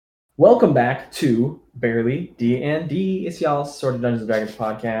Welcome back to Barely D&D. It's y'all's sort of Dungeons & Dragons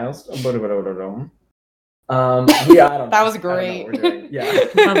podcast. I don't know. That was great. I don't know what we're doing. Yeah.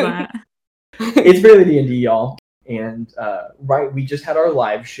 Love that. It's Barely D&D, y'all. And we just had our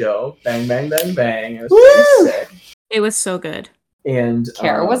live show. Bang, bang, bang, bang. It was pretty sick. It was so good. And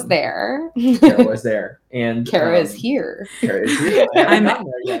Kara was there. Kara was there. And Kara is here. Kara is here. I'm not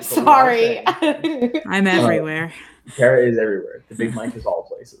there yet, but we are Sorry. saying. I'm everywhere. Kara is everywhere. The big mic is all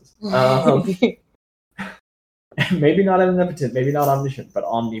places. Maybe not omnipotent, maybe not omniscient, but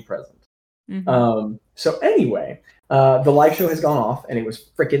omnipresent. Mm-hmm. So anyway, the live show has gone off, and it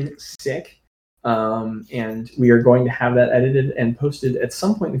was freaking sick. And we are going to have that edited and posted at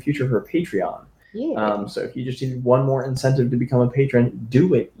some point in the future for Patreon. Yeah. So if you just need one more incentive to become a patron,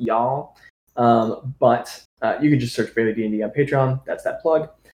 do it, y'all. But you can just search Barely D&D on Patreon. That's that plug.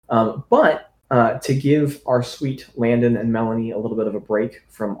 But to give our sweet Landon and Melanie a little bit of a break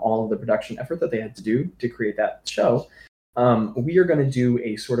from all of the production effort that they had to do to create that show, we are going to do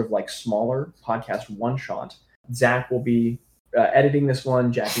a sort of like smaller podcast one-shot. Zach will be editing this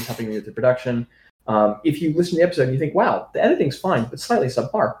one. Jackie's helping me with the production. If you listen to the episode and you think, wow, the editing's fine, but slightly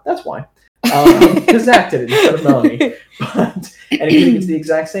subpar, that's why. Because Zach did it instead of Melanie. And if you think it's the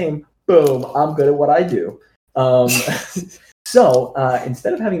exact same, boom, I'm good at what I do. So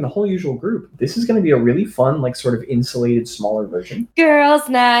instead of having the whole usual group, this is going to be a really fun, like sort of insulated, smaller version. Girls'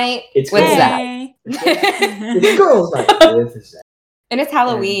 night. It's with girls' Zach. It's girls' night with Zach. And it's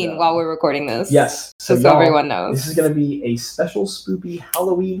Halloween And, while we're recording this. Yes. So y'all, everyone knows. This is going to be a special spoopy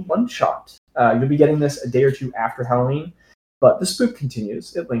Halloween one-shot. You'll be getting this a day or two after Halloween, but the spook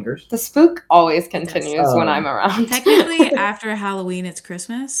continues. It lingers. The spook always continues when I'm around. Technically, after Halloween, it's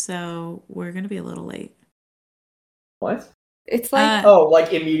Christmas, so we're going to be a little late. What? It's like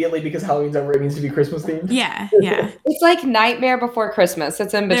like immediately because Halloween's over, it needs to be Christmas themed? Yeah. it's like Nightmare Before Christmas.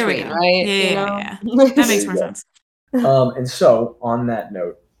 It's in There we between, go. right? Yeah. That makes more sense. And so, on that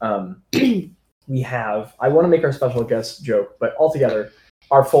note, we have, I want to make our special guest joke, but altogether,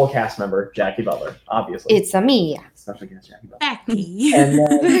 our full cast member, Jackie Butler, obviously. It's a me. Special guest, Jackie Butler. Jackie. And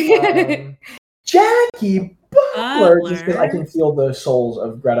then, Jackie Butler, just because I can feel the souls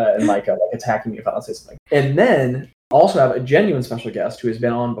of Greta and Micah like attacking me if I don't say something. And then, also have a genuine special guest who has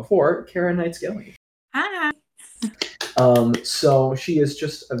been on before, Kara Knight Skelly. Hi. So she is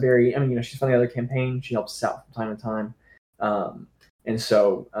just a very, she's from the other campaign. She helps us out from time to time. And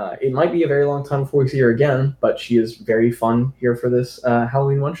so it might be a very long time before we see her again, but she is very fun here for this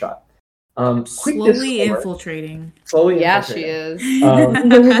Halloween one-shot. Slowly infiltrating. She is. We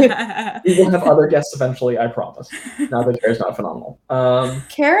will have other guests eventually, I promise. Now that Kara's not phenomenal.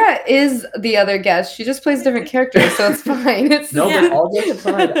 Kara is the other guest. She just plays different characters, so it's fine. But all jokes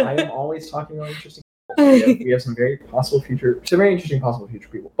aside, I am always talking about interesting people. We have some very interesting possible future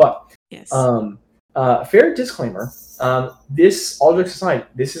people. But yes. Fair disclaimer, this, all jokes aside,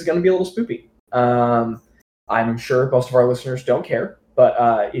 this is going to be a little spoopy. I'm sure most of our listeners don't care,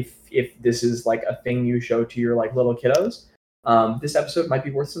 but if this is like a thing you show to your like little kiddos, this episode might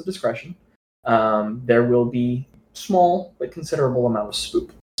be worth some discretion. There will be small but considerable amount of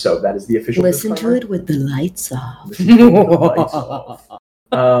spook. So that is the official Listen disclaimer. to it with the lights off.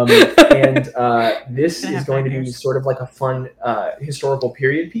 This is going to be sort of like a fun historical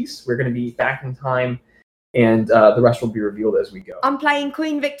period piece. We're going to be back in time, and the rest will be revealed as we go. I'm playing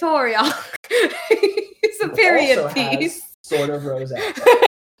Queen Victoria. It's a period piece. Sort of Rosette.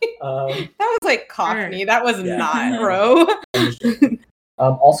 That was like Cockney. Sure. That was Yeah. not bro.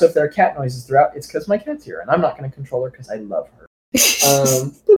 Also, if there are cat noises throughout, it's because my cat's here, and I'm not going to control her because I love her.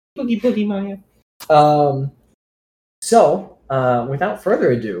 Boogie boogie Maya. So, without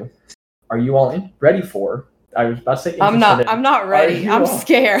further ado, are you all ready for? I was about to say. I'm not ready. I'm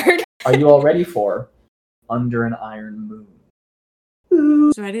scared. Are you all ready for Under an Iron Moon?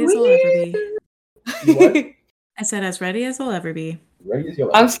 As ready as I'll ever be. You what? I said as ready as I'll ever be. Ready as you'll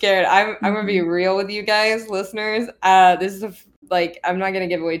I'm scared. I'm gonna be real with you guys, listeners. This is I'm not gonna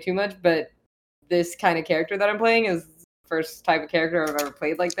give away too much, but this kind of character that I'm playing is the first type of character I've ever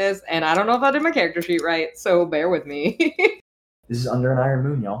played like this, and I don't know if I did my character sheet right, so bear with me. This is Under an Iron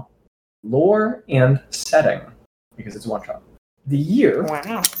Moon, y'all. Lore and setting, because it's one shot. The year,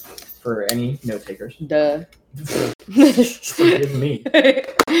 Wow. for any note takers, Duh. forgive me.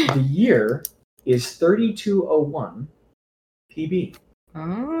 The year is 3201 PB.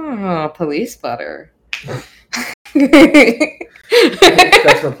 Oh, police butter.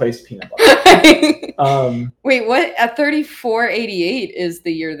 That's replaced peanut butter. Wait, what? At 3488 is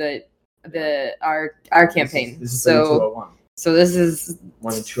the year that our campaign. This is so 3201. So this is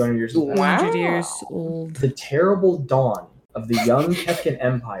More than 200 years old. Wow. 100 years old. The terrible dawn of the young Kefkin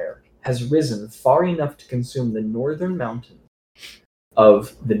Empire has risen far enough to consume the northern mountains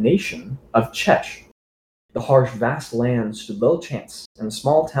of the nation of Chech. The harsh, vast land stood little chance, and the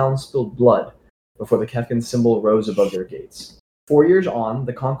small town spilled blood before the Kefkin symbol rose above their gates. 4 years on,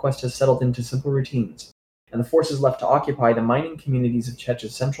 the conquest has settled into simple routines, and the forces left to occupy the mining communities of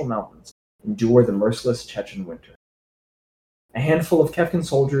Chech's central mountains endure the merciless Chechen winter. A handful of Kefkin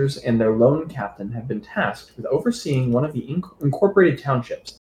soldiers and their lone captain have been tasked with overseeing one of the incorporated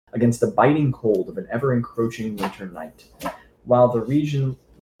townships against the biting cold of an ever-encroaching winter night, while the region...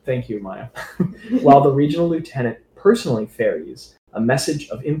 Thank you, Maya. While the regional lieutenant personally ferries a message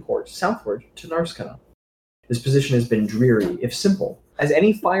of import southward to Narskana. This position has been dreary, if simple, as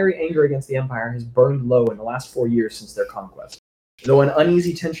any fiery anger against the Empire has burned low in the last 4 years since their conquest. Though an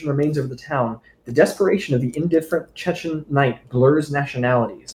uneasy tension remains over the town, the desperation of the indifferent Chechen night blurs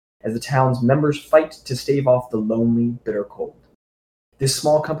nationalities as the town's members fight to stave off the lonely, bitter cold. This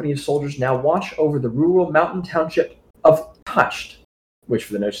small company of soldiers now watch over the rural mountain township of Tacht, which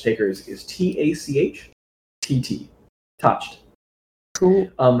for the note takers is T-A-C-H-T-T. Tacht.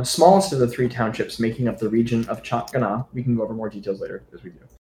 Cool. Smallest of the 3 townships making up the region of Chatkana, we can go over more details later, as we do,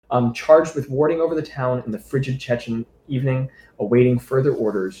 charged with warding over the town in the frigid Chechen evening, awaiting further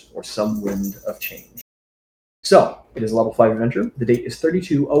orders or some wind of change. So, it is a level 5 adventure. The date is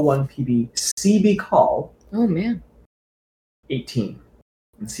 3201 PB CB Call. Oh, man. 18.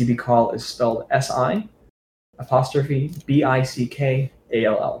 And CB Call is spelled S-I_BICKALL.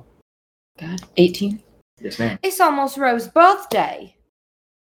 God. 18? Yes, ma'am. It's almost Rose's birthday.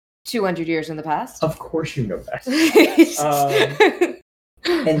 200 years in the past. Of course you know that.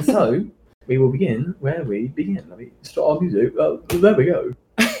 And so, we will begin where we begin. Let me start our music. There we go.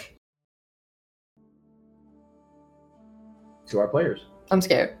 To our players. I'm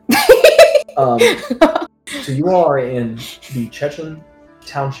scared. So you all are in the Chechen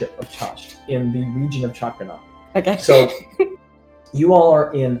township of Chach, in the region of Chatkana. Okay. So you all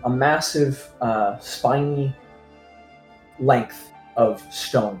are in a massive, spiny length of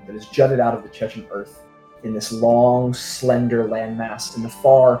stone that is jutted out of the Chechen earth in this long, slender landmass in the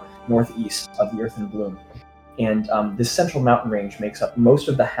far northeast of the Earthen Bloom. And this central mountain range makes up most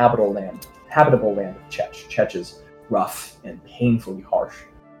of the habitable land of Chech. Chech is rough and painfully harsh,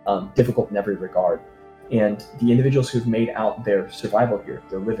 difficult in every regard. And the individuals who've made out their survival here,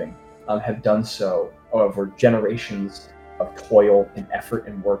 their living, have done so over generations of toil and effort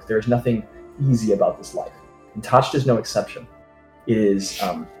and work. There's nothing easy about this life. And Tacht is no exception. It is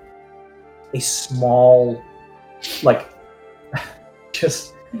a small, the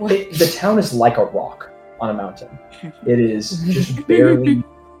town is like a rock on a mountain. It is just barely,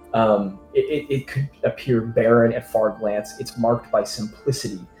 it could appear barren at far glance. It's marked by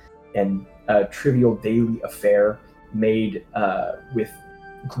simplicity and a trivial daily affair made with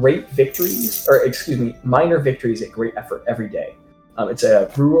minor victories at great effort every day. It's a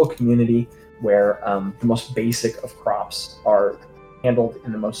rural community where the most basic of crops are handled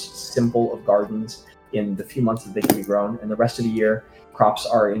in the most simple of gardens in the few months that they can be grown, and the rest of the year crops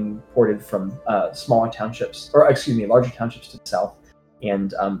are imported from larger townships to the south.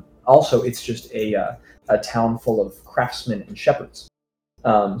 And also it's just a town full of craftsmen and shepherds.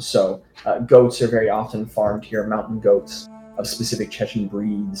 So goats are very often farmed here, mountain goats of specific Chechen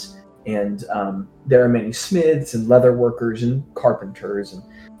breeds, and there are many smiths and leather workers and carpenters and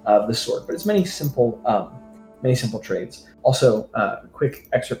of the sort. But it's many simple trades. Also, quick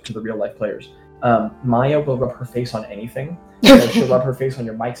excerpt to the real life players. Maya will rub her face on anything. She'll rub her face on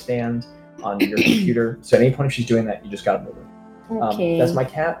your mic stand, on your computer. So at any point if she's doing that, you just gotta move her. Okay. That's my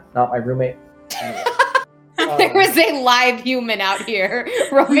cat, not my roommate. Anyway. There was a live human out here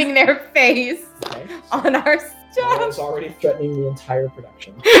rubbing their face on our stuff. I was already threatening the entire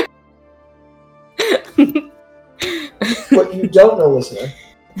production. What you don't know, listener,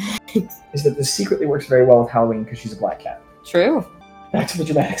 is that this secretly works very well with Halloween because she's a black cat. True. Back to the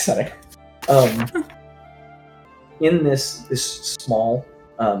dramatic setting. In this small,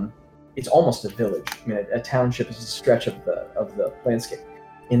 it's almost a village. I mean, a township is a stretch of the landscape.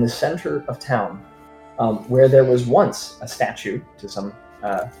 In the center of town, where there was once a statue to some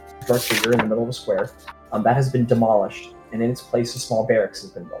dark figure in the middle of a square, that has been demolished, and in its place a small barracks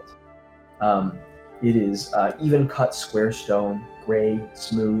has been built. It is even cut square stone, gray,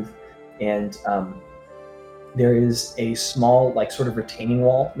 smooth, and there is a small, sort of retaining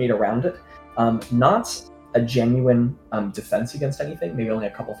wall made around it. Not a genuine defense against anything, maybe only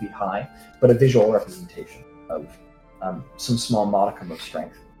a couple feet high, but a visual representation of some small modicum of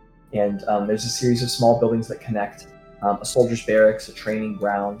strength. And there's a series of small buildings that connect a soldier's barracks, a training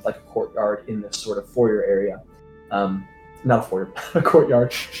ground, like a courtyard in this sort of foyer area. not a fort, a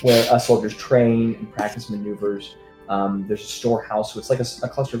courtyard where soldiers train and practice maneuvers. There's a storehouse, so it's like a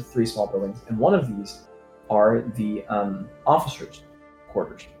cluster of 3 small buildings, and one of these are the officers'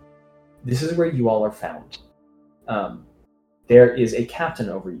 quarters. This is where you all are found. There is a captain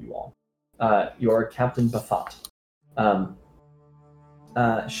over you all. You're Captain Bathat.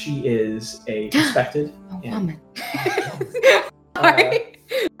 She is a respected woman. Sorry.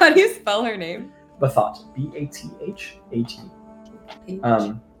 How do you spell her name? Bathat.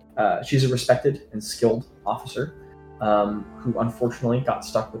 Bathat. She's a respected and skilled officer who unfortunately got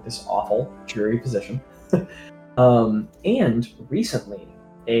stuck with this awful, dreary position. And recently,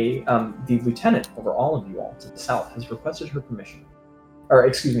 the lieutenant over all of you all to the south has requested her permission. Or,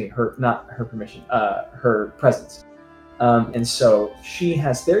 excuse me, her presence. And so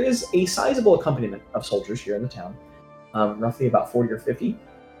there is a sizable accompaniment of soldiers here in the town, roughly about 40 or 50.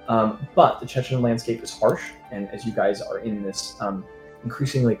 But the Chechen landscape is harsh, and as you guys are in this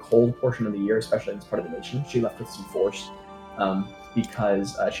increasingly cold portion of the year, especially in this part of the nation, she left with some force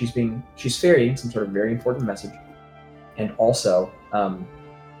because she's ferrying some sort of very important message, and also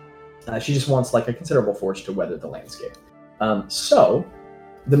she just wants like a considerable force to weather the landscape. So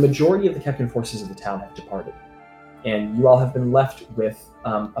the majority of the Kefkin forces of the town have departed, and you all have been left with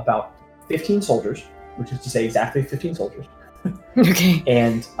about 15 soldiers, which is to say exactly 15 soldiers. Okay.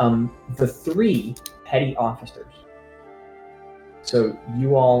 And the 3 petty officers. So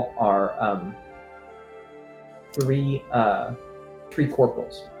you all are 3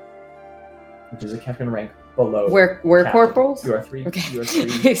 corporals, which is a Kefkin rank below. We're corporals? You are 3. Okay. You are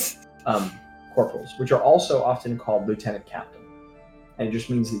 3 corporals, which are also often called lieutenant captain, and it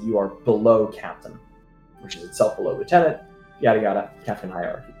just means that you are below captain, which is itself below lieutenant. Yada yada. Captain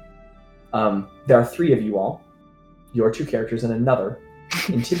hierarchy. There are 3 of you all. Your 2 characters and another,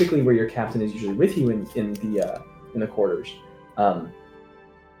 and typically where your captain is usually with you in the quarters,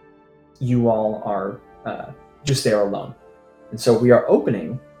 you all are just there alone. And so we are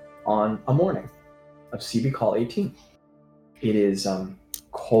opening on a morning of CB Call 18. It is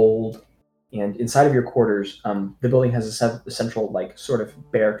cold, and inside of your quarters, the building has a central like sort of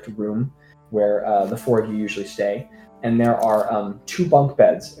barracked room where the 4 of you usually stay, and there are 2 bunk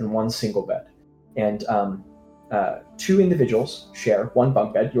beds and 1 single bed, and 2 individuals share 1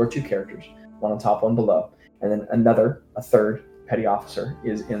 bunk bed, your 2 characters, 1 on top, 1 below, and then a third petty officer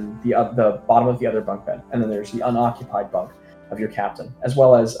is in the bottom of the other bunk bed, and then there's the unoccupied bunk of your captain, as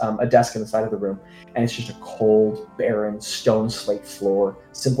well as a desk in the side of the room, and it's just a cold, barren, stone slate floor,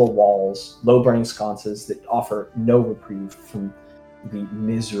 simple walls, low-burning sconces that offer no reprieve from the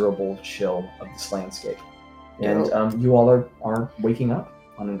miserable chill of this landscape. And you all are waking up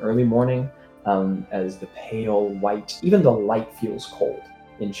on an early morning, as the pale white, even the light feels cold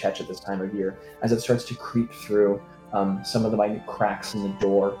in Chech at this time of year, as it starts to creep through some of the minute cracks in the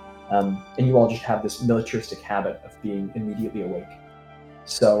door, and you all just have this militaristic habit of being immediately awake.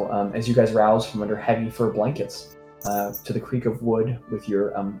 So as you guys rouse from under heavy fur blankets to the creak of wood with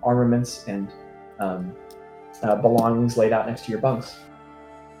your armaments and belongings laid out next to your bunks,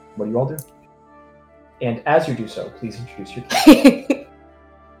 what do you all do? And as you do so, please introduce your character.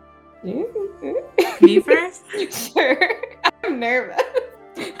 Me first? Sure. I'm nervous.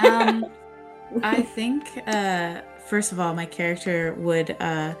 I think, first of all, my character would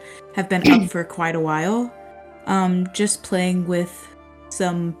have been up for quite a while, just playing with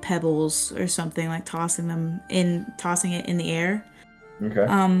some pebbles or something, like tossing it in the air. Okay.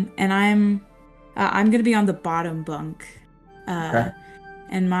 And I'm gonna be on the bottom bunk, Okay.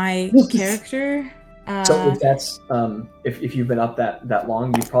 and my character. So if that's if you've been up that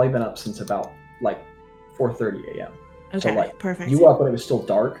long, you've probably been up since about like 4:30 a.m. Okay, So like perfect. you were up when it was still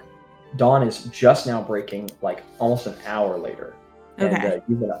dark. Dawn is just now breaking, like almost an hour later, and Okay.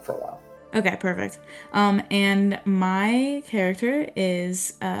 You've been up for a while. Okay, perfect. And my character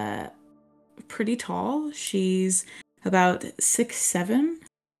is pretty tall. She's about 6'7".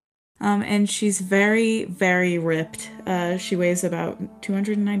 And she's very, very ripped. She weighs about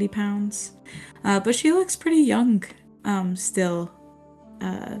 290 pounds. But she looks pretty young still.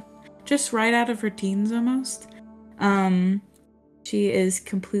 Just right out of her teens almost. She is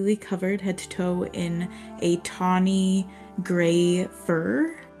completely covered head to toe in a tawny gray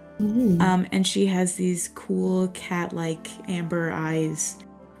fur. And she has these cool cat-like amber eyes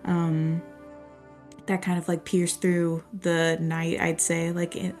that kind of like pierce through the night, I'd say,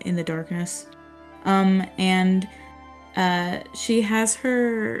 like in the darkness. And she has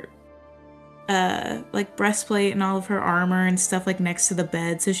her like breastplate and all of her armor and stuff like next to the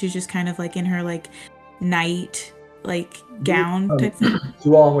bed, so she's just kind of like in her like night like gown type thing.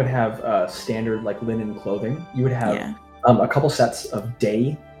 You all would have standard like linen clothing. You would have a couple sets of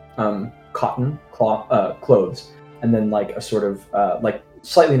day cotton clothes, and then like a sort of like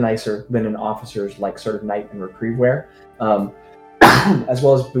slightly nicer linen officers, like sort of night and reprieve wear, as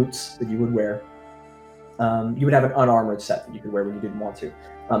well as boots that you would wear. You would have an unarmored set that you could wear when you didn't want to.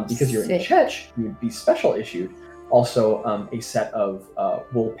 Because you're in Sick. Chech, you would be special issued also a set of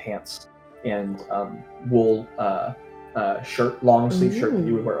wool pants and wool shirt, long sleeve shirt that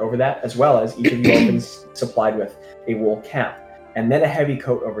you would wear over that, as well as each of you have been supplied with a wool cap, and then a heavy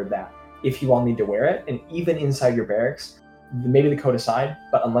coat over that if you all need to wear it. And even inside your barracks, maybe the coat aside,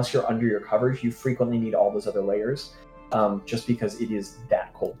 but unless you're under your covers, you frequently need all those other layers, just because it is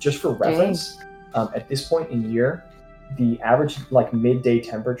that cold. Just for reference, at this point in year, the average like midday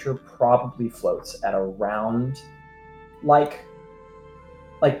temperature probably floats at around like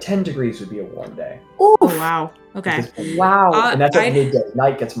 10 degrees would be a warm day. Oh wow. Okay. Wow. And that's at I'd- midday.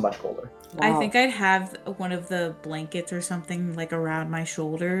 Night gets much colder. I Wow. think I'd have one of the blankets or something like around my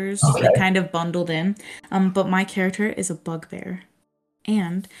shoulders, Okay. like kind of bundled in. But my character is a bugbear,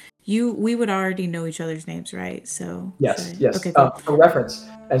 and we would already know each other's names, right? So Yes, should I- yes. Okay, cool. For reference,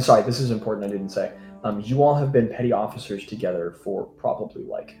 and sorry, this is important, I didn't say. You all have been petty officers together for probably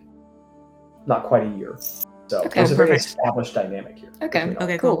like not quite a year. So Okay, there's a very perfect. established dynamic here. Okay. between all.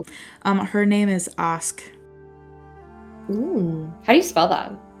 Okay, cool. Her name is Ask. Ooh. How do you spell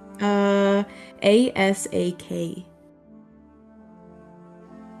that? ASAK.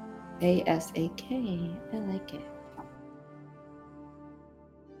 ASAK. I like it.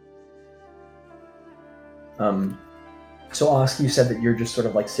 So Ask, you said that you're just sort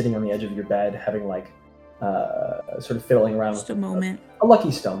of like sitting on the edge of your bed, having like sort of fiddling around Just with a moment. a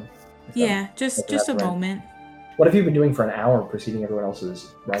lucky stone. Yeah, just Okay, that's a right. moment. What have you been doing for an hour preceding everyone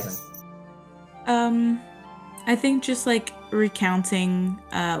else's rising? I think just like recounting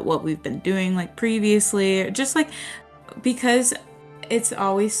what we've been doing like previously, just like because it's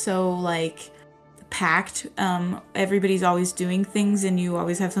always so like packed, everybody's always doing things and you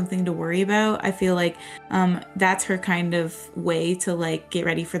always have something to worry about. I feel like that's her kind of way to like get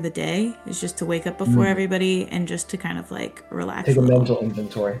ready for the day, is just to wake up before everybody and just to kind of like relax Take a little. mental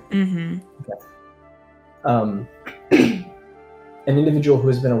inventory. Mm-hmm. An individual who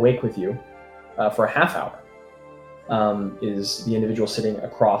has been awake with you for a half hour is the individual sitting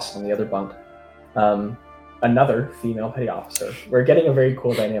across on the other bunk. Another female petty officer. We're getting a very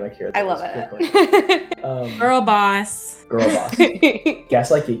cool dynamic here. I love This quickly. it. Girl boss. Girl boss.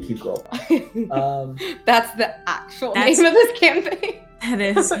 Gaslight gatekeep girl boss. That's the actual That's- name of this campaign. That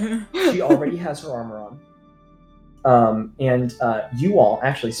is. She already has her armor on. And you all,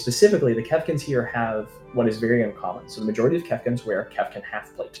 actually, specifically, the Kefkins here have what is very uncommon. So the majority of Kefkins wear Kefkin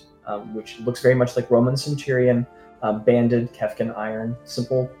half-plate, which looks very much like Roman Centurion, banded Kefkin iron,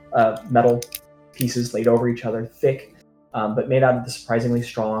 simple metal pieces laid over each other, thick, but made out of the surprisingly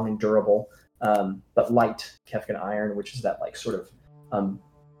strong and durable, but light Kefkin iron, which is that like sort of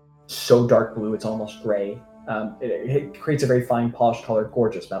so dark blue it's almost gray. It creates a very fine, polished colored,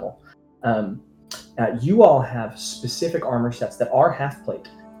 gorgeous metal. You all have specific armor sets that are half plate,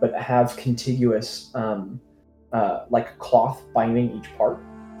 but have contiguous like cloth binding each part.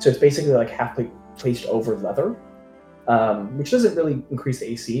 So it's basically like half plate placed over leather, which doesn't really increase the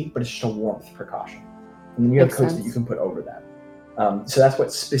AC, but it's just a warmth precaution. And then you have Makes coats sense. that you can put over that. So that's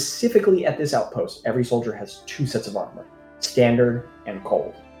what specifically at this outpost, every soldier has 2 sets of armor, standard and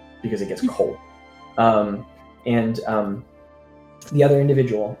cold, because it gets cold. The other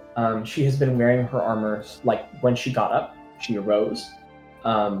individual, she has been wearing her armor, like when she got up, she arose,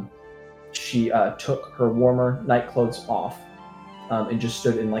 she took her warmer night clothes off, and just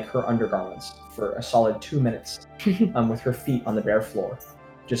stood in like her undergarments for a solid 2 minutes, with her feet on the bare floor,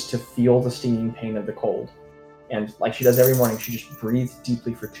 just to feel the stinging pain of the cold. And like she does every morning, she just breathes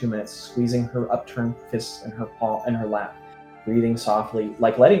deeply for 2 minutes, squeezing her upturned fists in her palm in her lap, breathing softly,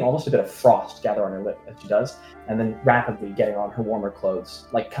 like letting almost a bit of frost gather on her lip as she does, and then rapidly getting on her warmer clothes,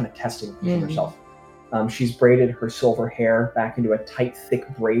 like kind of testing herself. She's braided her silver hair back into a tight,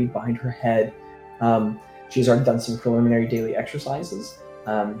 thick braid behind her head. She's already done some preliminary daily exercises.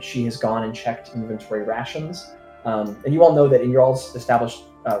 She has gone and checked inventory rations. And you all know that in your all's established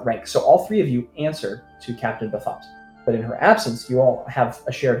rank, so all 3 of you answer to Captain Bathat. But in her absence, you all have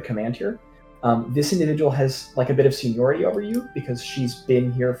a shared command here. This individual has like a bit of seniority over you because she's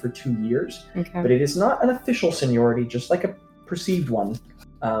been here for 2 years, Okay. but it is not an official seniority, just like a perceived one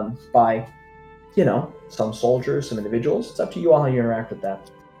by, some soldiers, some individuals. It's up to you all how you interact with that.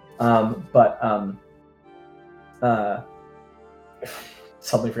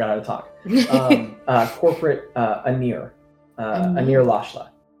 Suddenly forgot how to talk. Corporate Anir Lashla,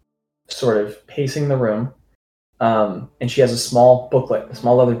 sort of pacing the room, And she has a small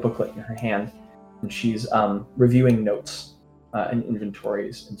leather booklet in her hand, and she's reviewing notes and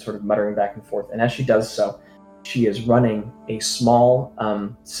inventories and sort of muttering back and forth. And as she does so, she is running a small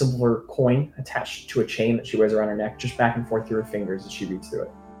silver coin attached to a chain that she wears around her neck, just back and forth through her fingers as she reads through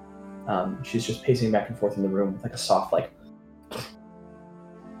it. She's just pacing back and forth in the room with like a soft, like,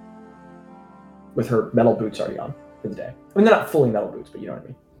 with her metal boots already on for the day. I mean, they're not fully metal boots, but you know what I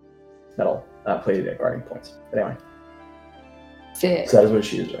mean. Metal plated at guarding points. But anyway. Sick. So that is what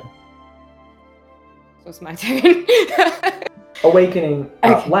she is doing. So it's my turn. Awakening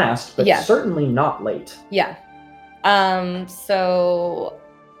Okay. last, but Yeah. certainly not late. Yeah. So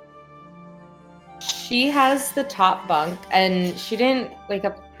she has the top bunk, and she didn't wake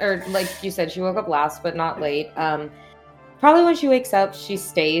up, or like you said, she woke up last, but not late. Probably when she wakes up, she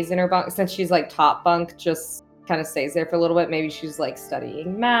stays in her bunk, since she's like top bunk, just kind of stays there for a little bit. Maybe she's like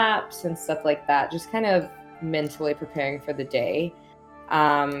studying maps and stuff like that, just kind of mentally preparing for the day.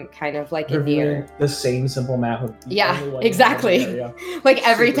 Kind of like in Reviewing near, the same simple map of Yeah, only one exactly. area. like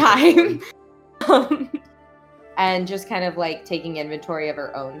every Super time. And just kind of like taking inventory of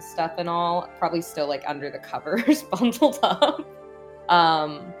her own stuff and all, probably still like under the covers, bundled up.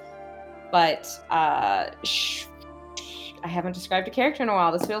 But I haven't described a character in a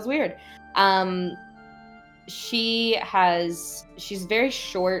while. This feels weird. She's very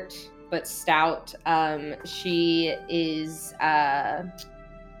short but stout. She is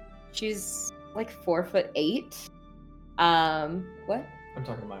she's like 4'8". What? I'm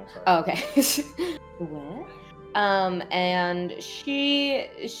talking to Maya, sorry. Oh, okay. What? And she,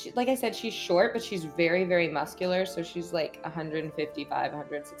 like I said, she's short, but she's very, very muscular. So she's like 155,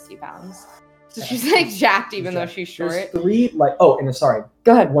 160 pounds. So she's like jacked, even though she's short. There's three, like, oh, and sorry.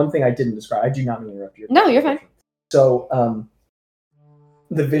 Go ahead. One thing I didn't describe. I do not mean to interrupt you. No, you're fine. So,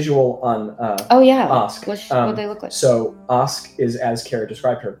 the visual on Oh yeah. Osk. What they look like? So Osk is as Kara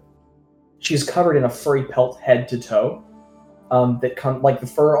described her. She's covered in a furry pelt head to toe. That like the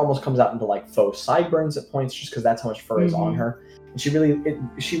fur almost comes out into like faux sideburns at points, just because that's how much fur is on her. And she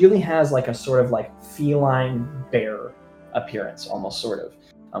really has like a sort of like feline bear appearance, almost sort of,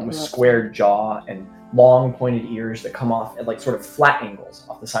 with squared jaw and long pointed ears that come off at like sort of flat angles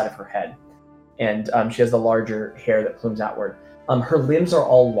off the side of her head. And she has the larger hair that plumes outward. Her limbs are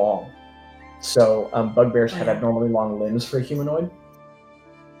all long. So bugbears have abnormally long limbs for a humanoid.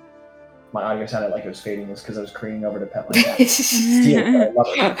 My audio sounded like it was fading just because I was craning over to pet my cat. I love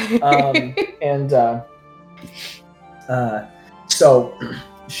it. So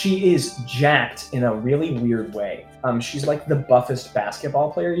she is jacked in a really weird way. She's like the buffest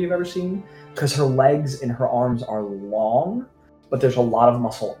basketball player you've ever seen, because her legs and her arms are long, but there's a lot of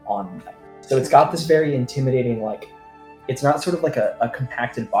muscle on them. So it's got this very intimidating, like, it's not sort of like a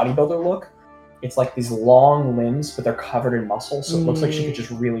compacted bodybuilder look. It's like these long limbs, but they're covered in muscle, so it looks like she could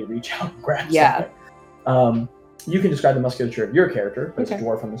just really reach out and grab something. You can describe the musculature of your character, but it's a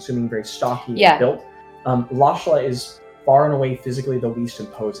dwarf, I'm assuming very stocky and built. Lashla is far and away physically the least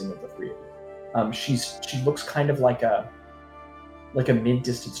imposing of the three of you. She looks kind of like a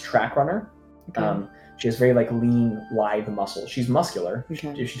mid-distance track runner. She has very like lean, lithe muscles. She's muscular.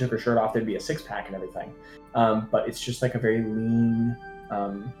 If she took her shirt off, there'd be a six-pack and everything. But it's just like a very lean,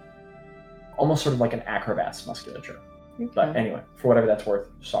 almost sort of like an acrobat's musculature. But anyway, for whatever that's worth,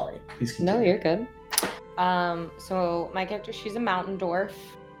 sorry. Please continue. No, you're good. So my character, she's a mountain dwarf.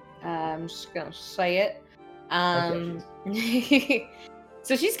 I'm just gonna say it.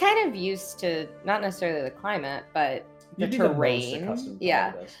 So she's kind of used to not necessarily the climate, but the terrain.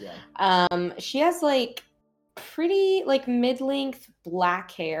 She has like pretty like mid-length black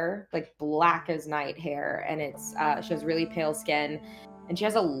hair, like black as night hair, and it's she has really pale skin. And she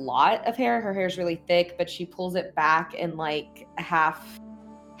has a lot of hair. Her hair is really thick, but she pulls it back in like half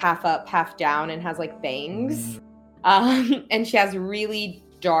up, half down, and has like bangs. And she has really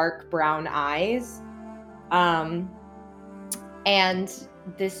dark brown eyes. And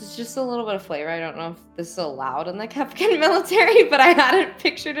this is just a little bit of flavor. I don't know if this is allowed in the Kefkin military, but I had it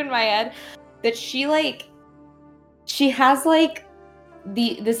pictured in my head that she has like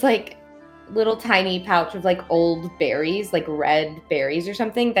this like little tiny pouch of like old berries, like red berries or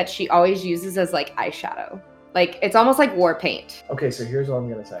something, that she always uses as like eyeshadow. Like it's almost like war paint. Okay, so here's what I'm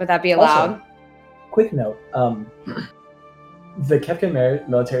gonna say. Would that be allowed? Also, quick note: the Kefkin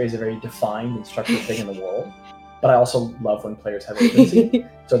military is a very defined and structured thing in the world. But I also love when players have agency.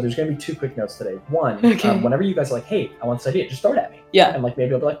 So there's going to be two quick notes today. One, whenever you guys are like, hey, I want this idea, just throw it at me. Yeah. And like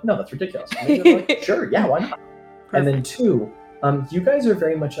maybe I'll be like, no, that's ridiculous. And maybe I'll be like, sure, yeah, why not? Perfect. And then two, you guys are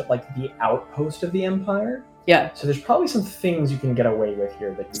very much at like the outpost of the Empire. Yeah. So there's probably some things you can get away with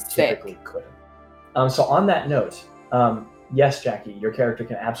here that you typically couldn't. So on that note, yes, Jackie, your character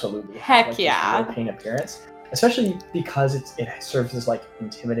can absolutely Heck have, yeah. this paint appearance, especially because it serves as like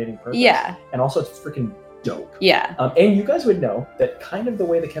intimidating purpose. Yeah. And also it's freaking dope. Yeah. And you guys would know that kind of the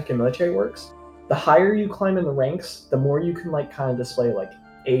way the Kefkin military works, the higher you climb in the ranks, the more you can like kind of display like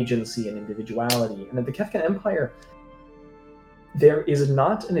agency and individuality. And at the Kefkin Empire, there is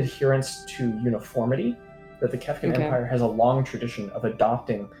not an adherence to uniformity, but the Kefkin Empire has a long tradition of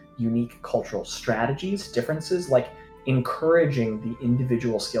adopting unique cultural strategies, differences, like encouraging the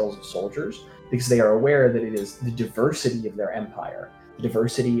individual skills of soldiers, because they are aware that it is the diversity of their empire, the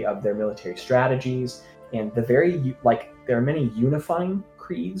diversity of their military strategies, and the very, like, there are many unifying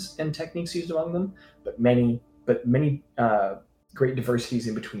creeds and techniques used among them, but many great diversities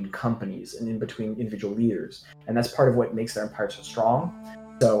in between companies and in between individual leaders, and that's part of what makes their empire so strong.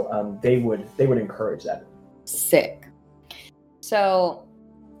 So they would encourage that. Sick. So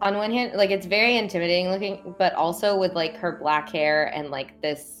on one hand, like, it's very intimidating looking, but also with like her black hair and like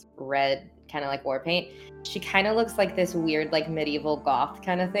this red kind of like war paint, she kind of looks like this weird like medieval goth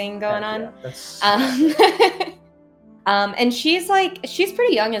kind of thing going on. And she's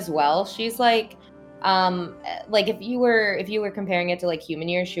pretty young as well. She's like if you were comparing it to like human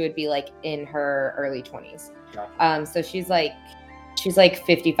years, she would be like in her early 20s. So she's like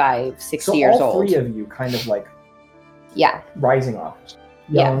 55, 60 years old. So all three of you kind of like rising officers,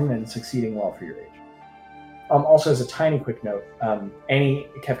 young and succeeding well for your age. Also, as a tiny quick note, any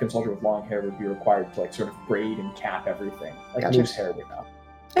Kefkin soldier with long hair would be required to like sort of braid and cap everything, like loose hair would not.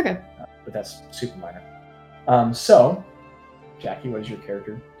 Okay. But that's super minor. So, Jackie, what does your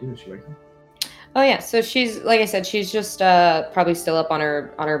character do? Is she wakes up? Oh yeah, so she's, like I said, she's just probably still up on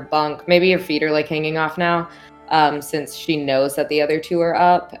her bunk. Maybe her feet are like hanging off now, since she knows that the other two are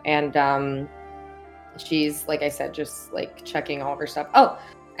up, and she's, like I said, just like checking all of her stuff. Oh,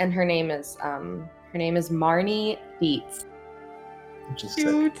 and her name is Marnie Beats. Which is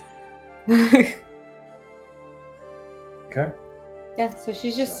Cute. Okay. Yeah, so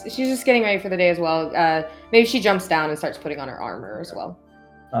she's just getting ready for the day as well. Maybe she jumps down and starts putting on her armor as well.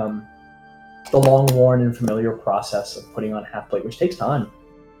 The long-worn and familiar process of putting on half plate, which takes time.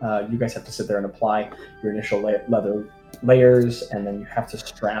 You guys have to sit there and apply your initial leather layers, and then you have to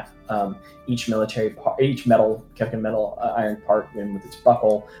strap each Kefkin metal iron part in with its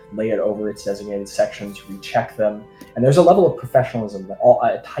buckle, lay it over its designated sections, recheck them, and there's a level of professionalism that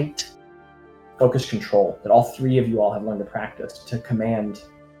a tight, focused control that all three of you all have learned to practice to demand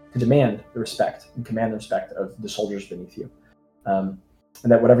the respect of the soldiers beneath you.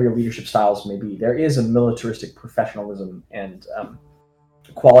 And that whatever your leadership styles may be, there is a militaristic professionalism and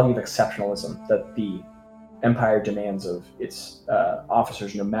quality of exceptionalism that the Empire demands of its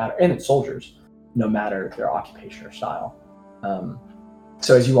officers, and its soldiers, no matter their occupation or style.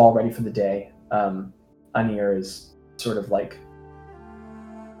 So as you all ready for the day, Anir is sort of like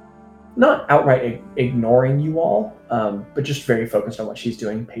not outright ignoring you all, but just very focused on what she's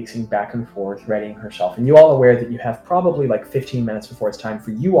doing, pacing back and forth, readying herself. And you all are aware that you have probably like 15 minutes before it's time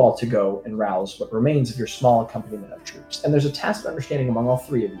for you all to go and rouse what remains of your small accompaniment of troops. And there's a tacit understanding among all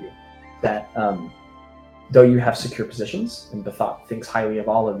three of you that though you have secure positions and Bethot thinks highly of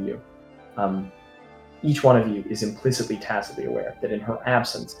all of you, each one of you is implicitly, tacitly aware that in her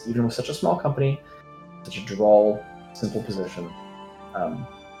absence, even with such a small company, such a droll, simple position,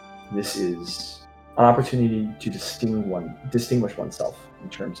 this is an opportunity to distinguish oneself in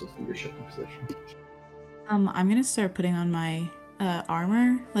terms of leadership and position. I'm gonna start putting on my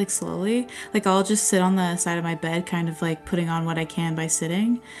armor, like slowly. Like I'll just sit on the side of my bed, kind of like putting on what I can by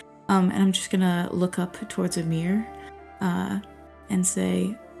sitting. And I'm just gonna look up towards Amir, and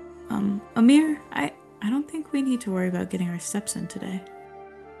say, Amir, I don't think we need to worry about getting our steps in today.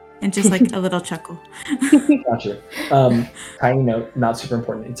 And just like a little chuckle. Gotcha. Tiny note, not super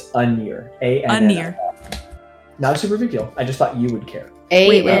important. It's Anir. Anir. Not a super big deal. I just thought you would care.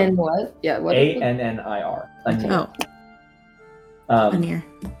 A-N what? Yeah, what? A-N-N-I-R. Anir. Oh. Anir.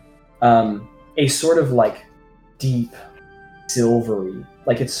 A sort of like deep, silvery,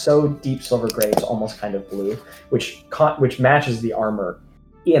 like it's so deep silver gray, it's almost kind of blue, which matches the armor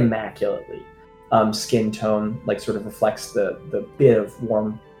immaculately. Skin tone like sort of reflects the bit of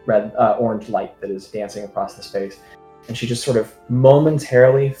warm red orange light that is dancing across the space, and she just sort of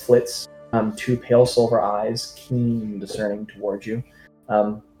momentarily flits two pale silver eyes, keen and discerning towards you,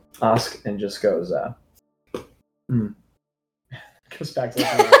 Ask, and just goes goes back to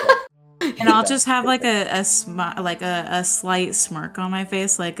the and I'll just have like a slight smirk on my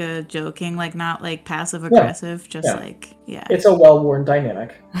face, like a joking, like not like passive aggressive, like. It's a well-worn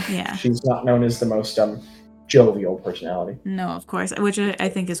dynamic. Yeah. She's not known as the most jovial personality. No, of course, which I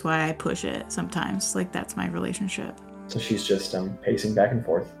think is why I push it sometimes. Like, that's my relationship. So she's just pacing back and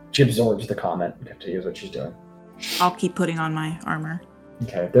forth. She absorbs the comment and continues what she's doing. I'll keep putting on my armor.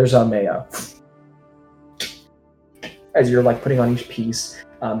 Okay, there's a as you're like putting on each piece.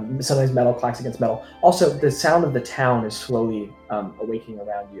 Sometimes metal clacks against metal. Also, the sound of the town is slowly awakening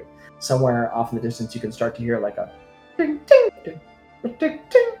around you. Somewhere off in the distance, you can start to hear like a ding ding ding ding ding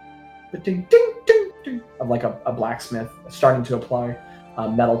ding ding ding ding of like a blacksmith starting to apply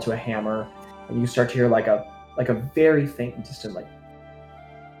metal to a hammer, and you start to hear like a very faint, distant like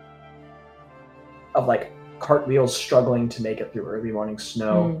of like cartwheels struggling to make it through early morning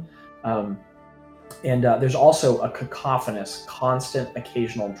snow. And there's also a cacophonous, constant,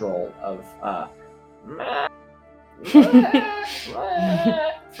 occasional droll of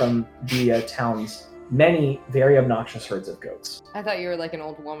from the town's many very obnoxious herds of goats. I thought you were like an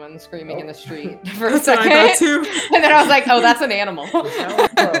old woman screaming in the street for a That's what second. I thought too. And then I was like, oh, that's an animal.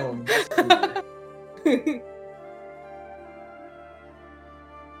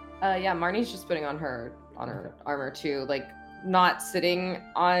 Yeah, Marnie's just putting on her armor too, like not sitting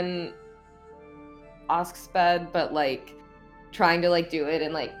on Osk's bed, but like trying to like do it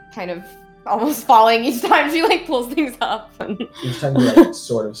and like kind of almost falling each time she like pulls things up. Each time you like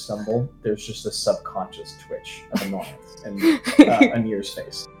sort of stumble, there's just a subconscious twitch of annoyance in Anir's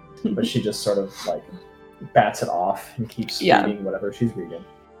face, but she just sort of like bats it off and keeps reading whatever she's reading.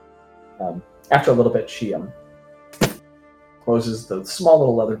 After a little bit, she closes the small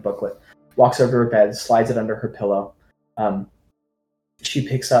little leather booklet, walks over to her bed, slides it under her pillow. She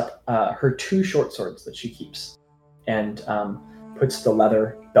picks up her 2 short swords that she keeps and puts the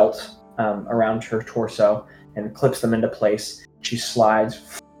leather belt around her torso and clips them into place. She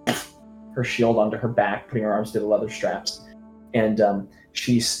slides her shield onto her back, putting her arms through the leather straps, and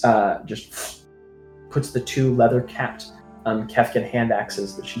she just puts the 2 leather-capped Kefkin hand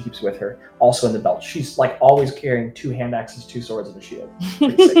axes that she keeps with her also in the belt. She's like always carrying 2 hand axes, 2 swords, and a shield.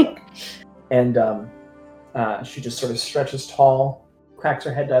 Pretty sick look. And she just sort of stretches tall, cracks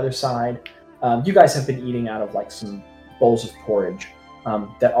her head to either side. You guys have been eating out of like some bowls of porridge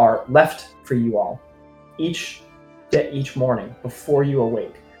that are left for you all each morning before you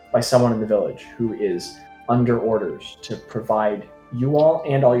awake by someone in the village who is under orders to provide you all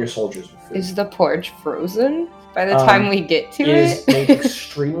and all your soldiers with food. Is the porridge frozen by the time we get to it? It is made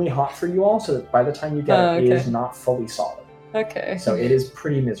extremely hot for you all, so that by the time you get it, it is not fully solid. Okay. So it is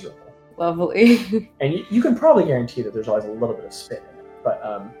pretty miserable. Lovely. And you can probably guarantee that there's always a little bit of spit in it, but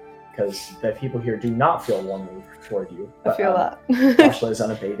because the people here do not feel warmly toward you. But, I feel that. Ashla is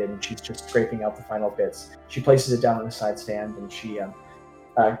unabated, and she's just scraping out the final bits. She places it down on a side stand, and she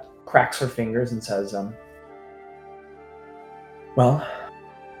cracks her fingers and says, well,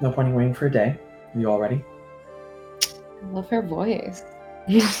 no point in waiting for a day. Are you all ready? I love her voice.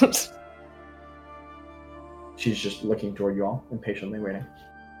 She's just looking toward you all, impatiently waiting.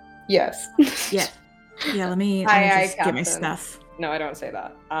 Yes. Yeah. Yeah, let me just get my stuff. No, I don't say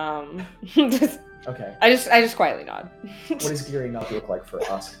that. Okay. I just quietly nod. What does gearing up look like for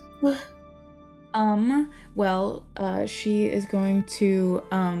us? Well, she is going to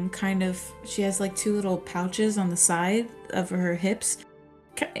she has like 2 little pouches on the side of her hips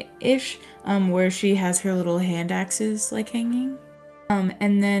ish, where she has her little hand axes like hanging.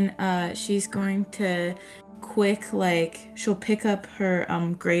 And then she's going to she'll pick up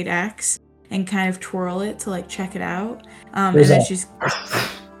her great axe and kind of twirl it to like check it out. And then she's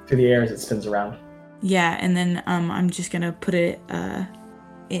through the air as it spins around. Yeah, and then I'm just gonna put it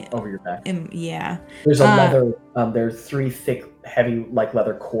over your back. Yeah. There's a leather. There are 3 thick, heavy, like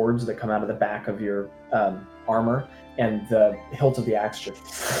leather cords that come out of the back of your armor, and the hilt of the axe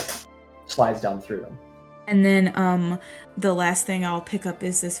just slides down through them. And then the last thing I'll pick up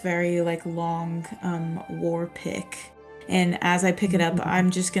is this very like long war pick, and as I pick it up,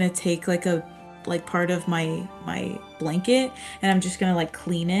 I'm just gonna take like part of my blanket, and I'm just gonna like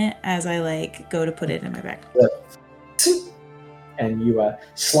clean it as I like go to put it in my bag. And you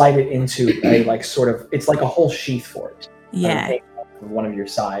slide it into a like sort of, it's like a whole sheath for it. Yeah. One of your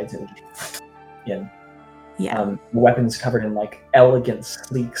sides and just in. Yeah. The weapon's covered in like elegant,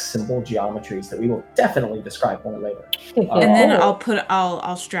 sleek symbol geometries that we will definitely describe more later. And then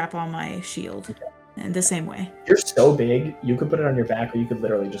I'll strap on my shield in the same way. You're so big, you could put it on your back, or you could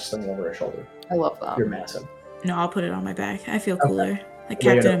literally just sling it over a shoulder. I love that. You're massive. No, I'll put it on my back. I feel cooler, like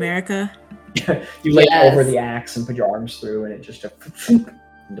Captain America. You lay it over the axe and put your arms through, and it just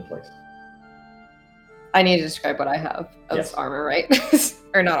into place. I need to describe what I have as Yes. armor, right?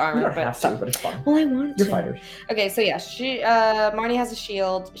 Or not You armor, don't but have to, but it's fun. Well, I want You're to. fighters. Okay, so yeah, Marnie has a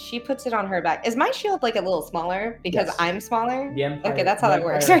shield. She puts it on her back. Is my shield like a little smaller because Yes. I'm smaller? The Empire, Okay, that's how the that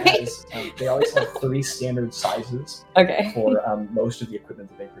works, Empire right? has, they always have 3 standard sizes Okay. for most of the equipment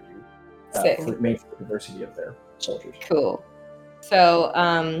that they produce. Sick. Made for the diversity of their soldiers. Cool. So,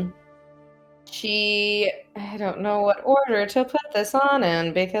 I don't know what order to put this on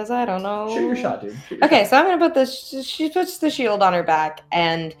in because I don't know. Shoot your shot, dude. Shoot your Okay, shot. so I'm gonna put this. She puts the shield on her back,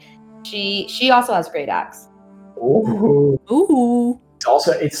 and she also has great axe. Ooh. Ooh.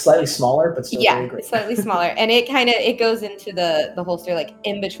 It's slightly smaller, but still very Yeah, great. it's slightly smaller, and it goes into the holster like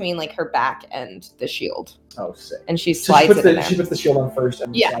in between like her back and the shield, Oh, sick. and she So slides it in there. she puts the shield on first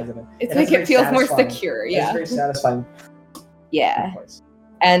and Yeah. slides it in. It's And like that's it feels more satisfying. secure. It's Yeah, very satisfying. yeah. Place.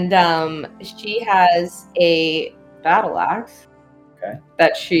 And she has a battle axe. Okay.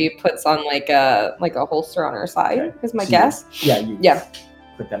 That she puts on like a holster on her side. Okay. Is my So guess. Yeah, you Yeah.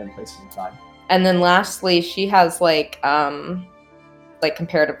 put that in place in time. And then lastly, she has like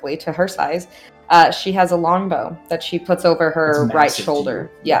comparatively to her size, she has a longbow that she puts over her It's right massive to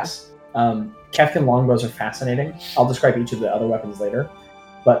shoulder. you. Yeah. Yes. Kefkin longbows are fascinating. I'll describe each of the other weapons later.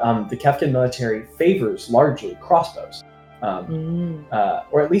 But the Kefkin military favors largely crossbows.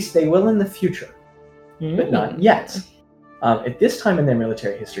 Or at least they will in the future, but not yet. At this time in their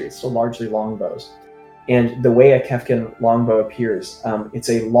military history, it's still largely longbows. And the way a Kefkin longbow appears, it's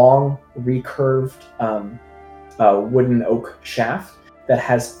a long, recurved wooden oak shaft that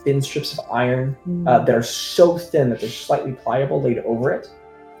has thin strips of iron that are so thin that they're slightly pliable laid over it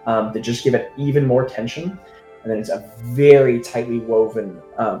that just give it even more tension. And then it's a very tightly woven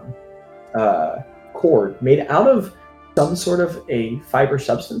cord made out of some sort of a fiber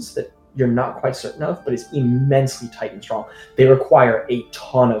substance that you're not quite certain of, but it's immensely tight and strong. They require a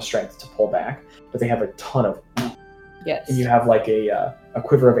ton of strength to pull back, but they have a ton of. Yes. And you have like a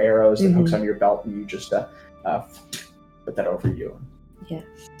quiver of arrows that hooks on your belt, and you just put that over you. Yes.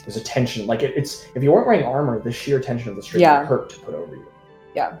 There's a tension, like it's if you weren't wearing armor, the sheer tension of the string would hurt to put over you.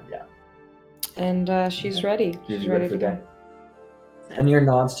 Yeah. Yeah. And she's ready. She's ready to go. Anir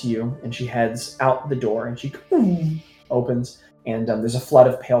nods to you, and she heads out the door, and she opens, and there's a flood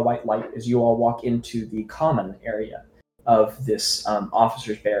of pale white light as you all walk into the common area of this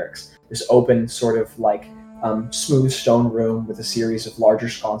officer's barracks. This open, sort of like smooth stone room with a series of larger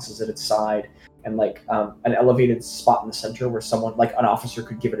sconces at its side, and like an elevated spot in the center where someone, like an officer,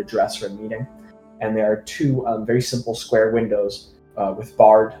 could give an address or a meeting. And there are 2 very simple square windows with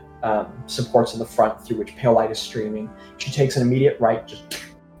barred supports on the front through which pale light is streaming. She takes an immediate right just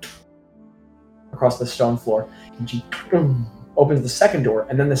across the stone floor, and she opens the second door,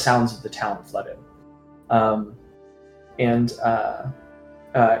 and then the sounds of the town flood in.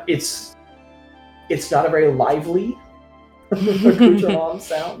 It's not a very lively accoutrement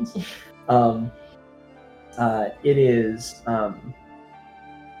sounds. It is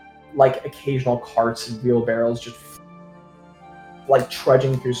like occasional carts and wheelbarrows just like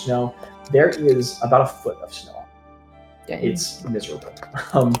trudging through snow. There is about a foot of snow. Dang. It's miserable.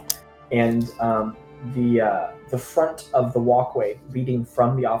 The front of the walkway leading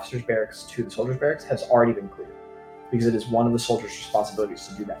from the officer's barracks to the soldier's barracks has already been cleared, because it is one of the soldier's responsibilities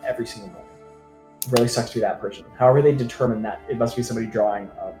to do that every single morning. It really sucks to be that person. However they determine that, it must be somebody drawing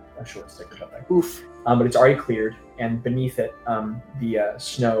a short stick or something. Oof. But it's already cleared, and beneath it, the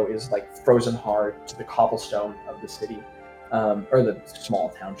snow is like frozen hard to the cobblestone of the city, or the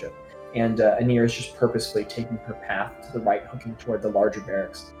small township. And Anir is just purposefully taking her path to the right, hooking toward the larger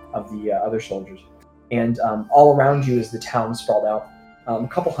barracks of the other soldiers. And all around you is the town sprawled out. A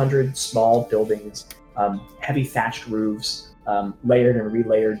couple hundred small buildings, heavy thatched roofs, layered and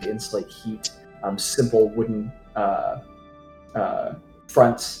relayered to insulate heat, simple wooden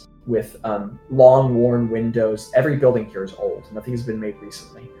fronts with long, worn windows. Every building here is old. Nothing has been made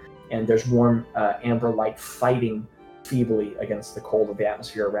recently. And there's warm amber light fighting feebly against the cold of the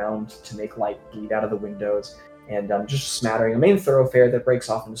atmosphere around to make light bleed out of the windows, and just smattering a main thoroughfare that breaks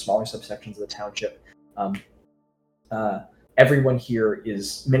off into smaller subsections of the township. Everyone here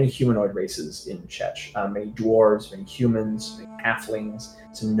is many humanoid races in Chech. Many dwarves, many humans, many halflings,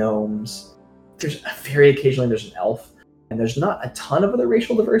 some gnomes. There's very occasionally there's an elf, and there's not a ton of other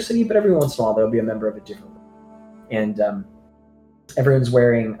racial diversity, but every once in a while there'll be a member of a different group. And everyone's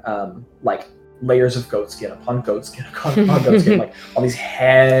wearing like layers of goatskin upon goatskin upon goatskin, like all these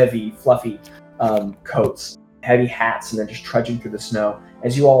heavy, fluffy coats, heavy hats, and they're just trudging through the snow.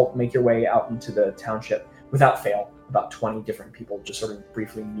 As you all make your way out into the township, without fail, about 20 different people just sort of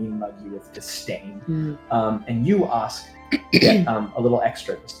briefly mean mug you with disdain. And you, Osk, get a little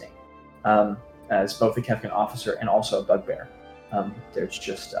extra disdain. as both a Kefkin officer and also a bugbear. There's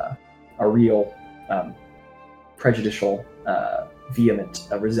just a real prejudicial, vehement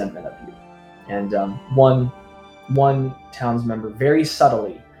resentment of you. And one townsmember very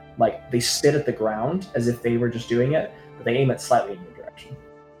subtly, like they spit at the ground as if they were just doing it, but they aim it slightly in your direction.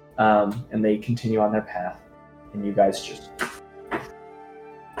 And they continue on their path, and you guys just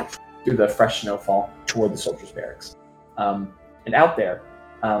through the fresh snowfall toward the soldiers' barracks. And out there,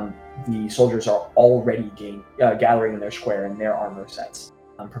 the soldiers are already gathering in their square in their armor sets,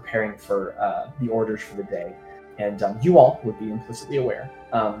 preparing for the orders for the day. And you all would be implicitly aware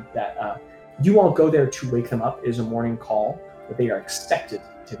that you all go there to wake them up. It is a morning call, but they are expected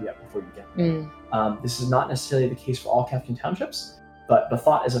to be up before you get there. This is not necessarily the case for all Kefkin townships, but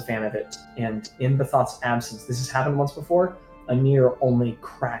Bathot is a fan of it. And in Bathot's absence, this has happened once before, Anir only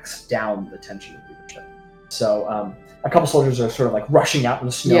cracks down the tension of leadership. So a couple soldiers are sort of like rushing out in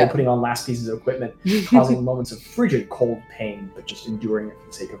the snow, putting on last pieces of equipment, causing moments of frigid cold pain, but just enduring it for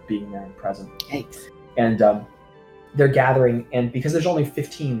the sake of being there and present. Yikes. And they're gathering, and because there's only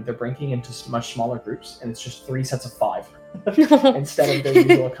 15, they're breaking into much smaller groups, and it's just 3 sets of 5 instead of their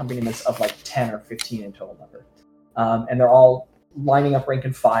usual accompaniments of like 10 or 15 in total number. And they're all lining up rank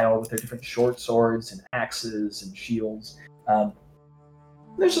and file with their different short swords and axes and shields.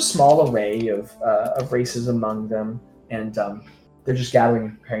 There's a small array of races among them, and they're just gathering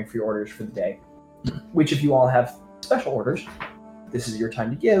and preparing for your orders for the day. Which, if you all have special orders, this is your time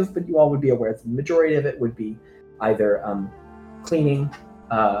to give, but you all would be aware that the majority of it would be either cleaning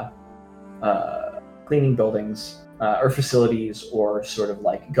buildings or facilities, or sort of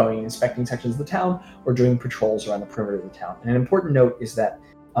like going and inspecting sections of the town, or doing patrols around the perimeter of the town. And an important note is that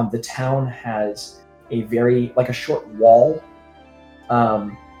the town has a short wall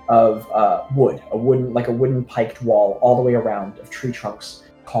of wood, a wooden piked wall all the way around of tree trunks,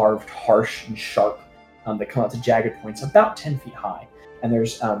 carved harsh and sharp, that come out to jagged points about 10 feet high. And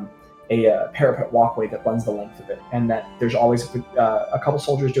there's a parapet walkway that runs the length of it, and that there's always a couple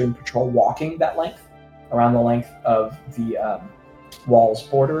soldiers doing patrol walking that length, around the length of the wall's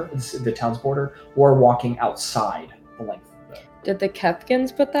border, the town's border, or walking outside the length of it. Did the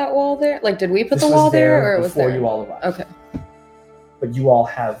Kefkins put that wall there? Like, did we put the wall there, or it was there before you all arrived? Okay. But you all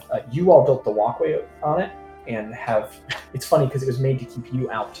have you all built the walkway on it, and have. It's funny because it was made to keep you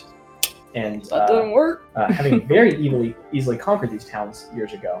out, and that didn't work. Having very easily conquered these towns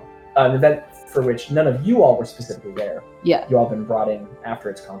years ago, an event for which none of you all were specifically there. Yeah. You all been brought in after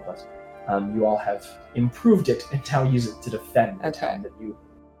its conquest. You all have improved it and now use it to defend the town that you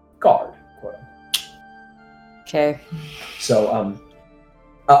guard, quote unquote. Okay. So,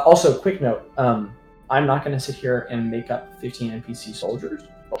 also, quick note, I'm not going to sit here and make up 15 NPC soldiers.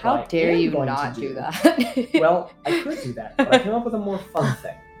 How dare you not do that? Well, I could do that, but I came up with a more fun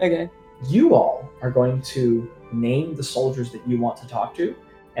thing. Okay. You all are going to name the soldiers that you want to talk to,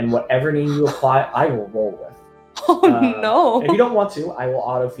 and whatever name you apply, I will roll with. Oh, no. If you don't want to, I will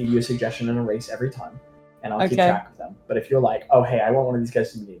auto-feed you a suggestion and a race every time, and I'll keep track of them. But if you're like, oh, hey, I want one of these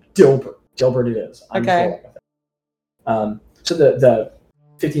guys to be named Dilbert it is. I'm just rolling with it. So the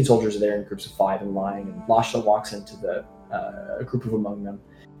 15 soldiers are there in groups of 5 and lying, and Lasha walks into a group of among them,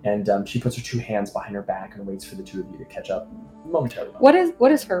 and she puts her 2 hands behind her back and waits for the 2 of you to catch up momentarily. What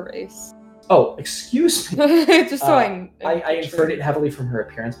is her race? Oh, excuse me. Just so I inferred it heavily from her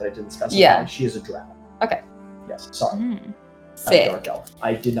appearance, but I didn't specify. Yeah. She is a drow. Okay. Yes, sorry. Sick. Dark elf.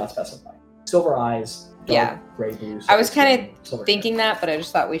 I did not specify. Silver eyes, dark gray blue. I was kind of thinking that, but I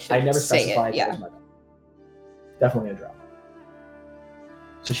just thought we should I never say specified. it. Yeah. Definitely a drow.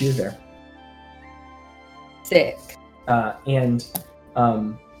 So she is there. Sick. And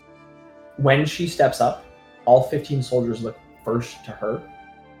when she steps up, all 15 soldiers look first to her.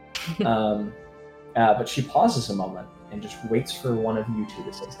 But she pauses a moment and just waits for one of you two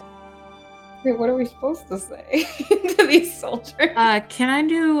to say something. Wait, what are we supposed to say to these soldiers? Can I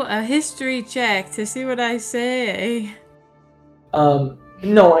do a history check to see what I say?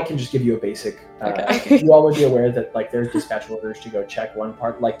 No, I can just give you a basic. Okay. You all would be aware that there's dispatch orders to go check one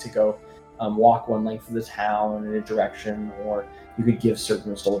part, to go walk one length of the town in a direction, or you could give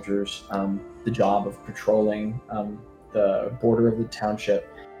certain soldiers the job of patrolling the border of the township,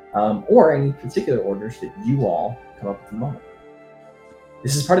 or any particular orders that you all come up with at the moment.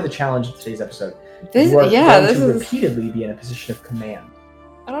 This is part of the challenge of today's episode. You are going to repeatedly be in a position of command.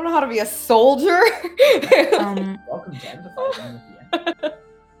 I don't know how to be a soldier. Welcome, Jen, to Fighting with the End.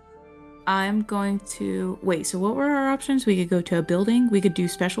 I'm going to wait. So, what were our options? We could go to a building. We could do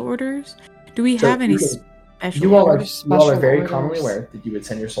special orders. Do we have any special orders? You all are very commonly aware that you would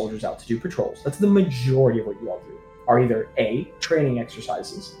send your soldiers out to do patrols. That's the majority of what you all do. Are either A, training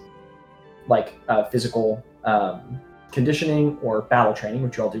exercises, like physical conditioning or battle training,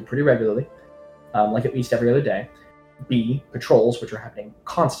 which you all do pretty regularly, like at least every other day. B, patrols, which are happening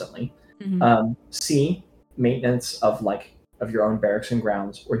constantly. C, maintenance of your own barracks and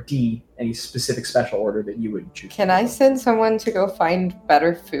grounds. Or D, any specific special order that you would choose. Can I send someone to go find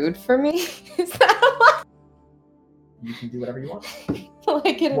better food for me? Is that You can do whatever you want.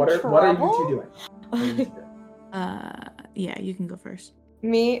 like get in What trouble? are you two doing? What are you two doing? Yeah, you can go first.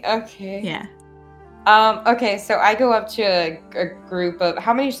 Me? Okay. Yeah. Okay, so I go up to a group of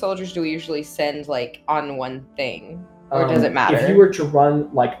how many soldiers do we usually send like on one thing? Or does it matter? If you were to run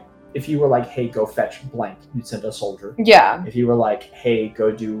if you were like, hey, go fetch blank, you'd send a soldier. Yeah. If you were like, hey,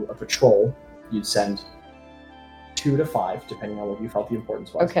 go do a patrol, you'd send 2 to 5, depending on what you felt the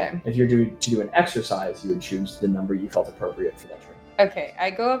importance was. Okay. If you're to do an exercise, you would choose the number you felt appropriate for that training. Okay,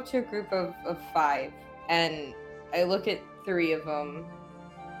 I go up to a group of 5, and I look at 3 of them,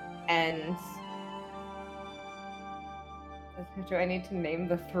 and do I need to name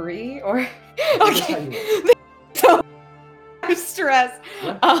the 3 or? Okay. So I'm stressed.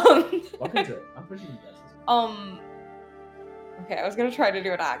 Yeah. Welcome to it. I'm pushing you guys. Okay, I was gonna try to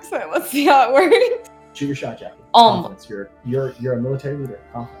do an accent. Let's see how it works. Shoot your shot, Jackie. Confidence. You're a military leader.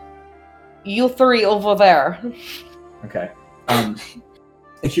 Confident. You 3 over there. Okay. A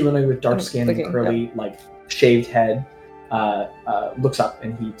humanoid with dark skin and curly, shaved head, looks up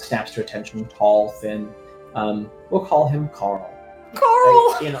and he snaps to attention. Tall, thin. We'll call him Carl.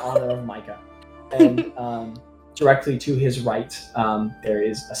 Carl! In honor of Micah. And directly to his right, there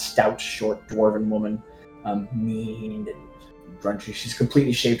is a stout, short, dwarven woman, mean and grunchy. She's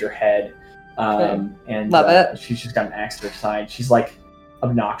completely shaved her head. And Love it. She's just got an axe to her side. She's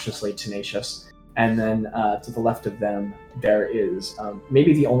obnoxiously tenacious. And then to the left of them, there is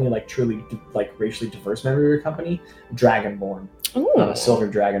maybe the only truly racially diverse member of your company, Dragonborn, Silver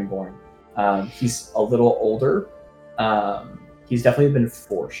Dragonborn. He's a little older. He's definitely been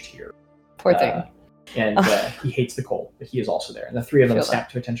forced here. Poor thing. And he hates the cold, but he is also there. And the 3 of them snap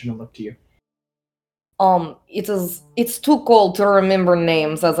to attention and look to you. It's too cold to remember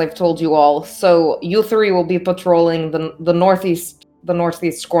names, as I've told you all. So you 3 will be patrolling the northeast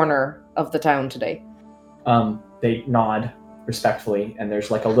corner of the town today. They nod respectfully, and there's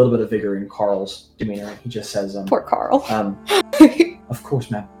a little bit of vigor in Carl's demeanor. He just says, "Poor Carl." Of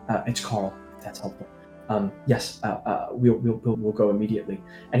course, ma'am. It's Carl. If that's helpful. Yes. We'll go immediately.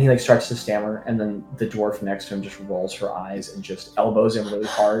 And he starts to stammer, and then the dwarf next to him just rolls her eyes and just elbows him really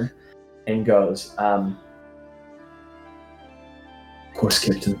hard, and goes, "Of course,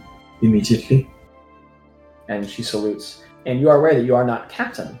 Captain. Immediately." And she salutes. And you are aware that you are not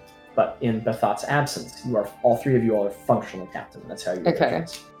captain, but in Bethat's absence, all 3 of you are functional captain. That's how you are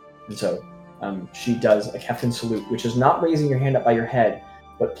addressed. And so she does a captain salute, which is not raising your hand up by your head,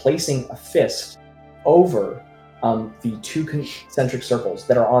 but placing a fist over the 2 concentric circles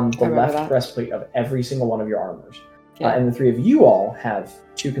that are on the left breastplate of every single one of your armors. Yeah. And the 3 of you all have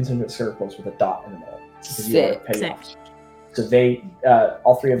 2 concentric circles with a dot in the middle. Because you are petty officers. So they,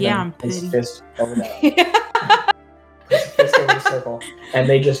 all 3 of them, place a fist over that. Fist over the circle, and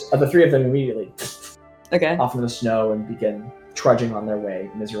they just the 3 of them immediately off in the snow and begin trudging on their way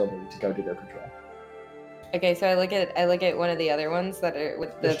miserably to go do their patrol. Okay, so I look at one of the other ones that are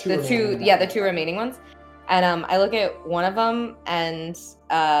with the 2 remaining ones, and I look at one of them and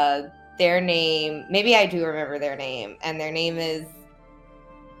their name. Maybe I do remember their name, and their name is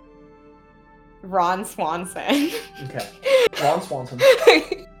Ron Swanson. Okay, Ron Swanson.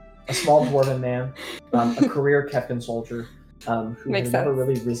 A small dwarven man, a career captain soldier, who has never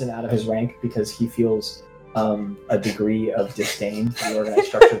really risen out of his rank because he feels a degree of disdain for the organized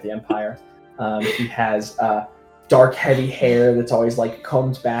structure of the Empire. He has dark, heavy hair that's always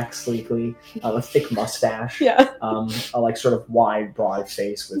combed back sleekly, a thick mustache, a sort of wide, broad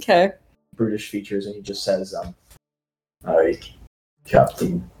face with brutish features, and he just says, "Hi,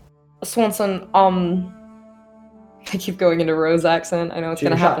 Captain Swanson. I keep going into Rose accent. I know it's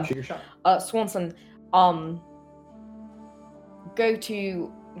gonna happen. Shoot your shot. Swanson, go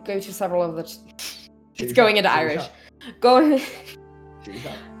to several of the. It's going into Irish. Go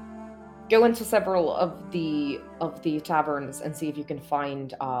into several of the taverns and see if you can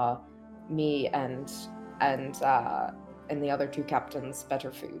find me and the other 2 captains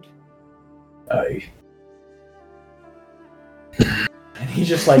better food. Aye. And he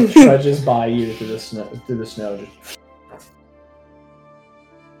just trudges by you through the snow.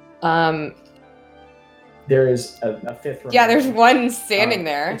 There is a 5th. Yeah, there's one standing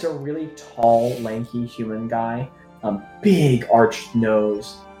there. It's a really tall, lanky human guy. Big arched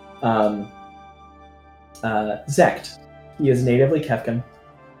nose. Zekt. He is natively Kefkin.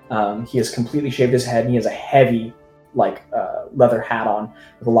 He has completely shaved his head, and he has a heavy, leather hat on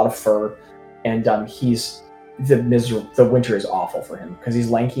with a lot of fur. And the winter is awful for him because he's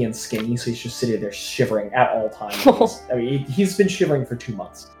lanky and skinny, so he's just sitting there shivering at all times. He's been shivering for 2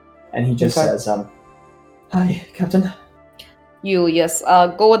 months, and he just says, "Hi, Captain." Yes.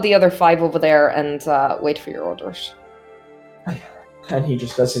 Go with the other 5 over there and wait for your orders. And he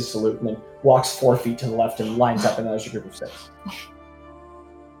just does his salute and then walks 4 feet to the left and lines up, and there's a group of 6.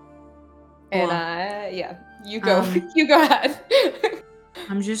 And you go. You go ahead.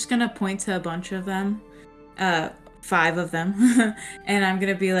 I'm just gonna point to a bunch of them, 5 of them, and I'm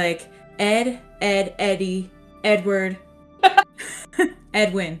gonna be like, Ed, Eddie, Edward,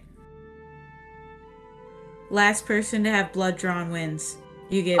 Edwin. Last person to have blood drawn wins.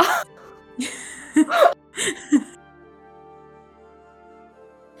 You get.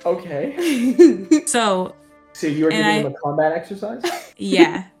 Okay. So you are giving him a combat exercise?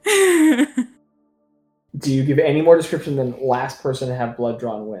 Yeah. Do you give any more description than last person to have blood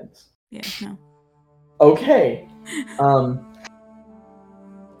drawn wins? Yeah, no. Okay.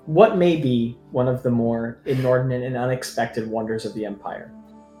 What may be one of the more inordinate and unexpected wonders of the Empire?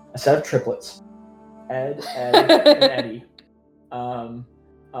 A set of triplets. Ed, and Eddie. All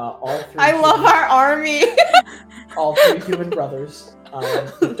 3 I love our army. all 3 human brothers.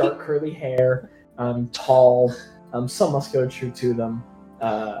 With dark curly hair, tall, some musculature to them.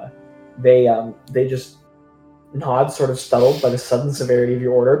 They just nod, sort of startled by the sudden severity of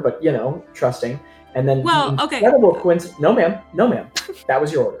your order, but trusting. And then incredible coincidence. No, ma'am. That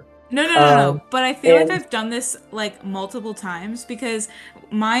was your order. No. But I feel like I've done this multiple times because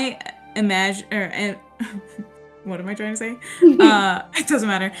my what am I trying to say? It doesn't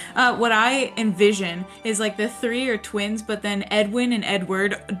matter. What I envision is the 3 are twins, but then Edwin and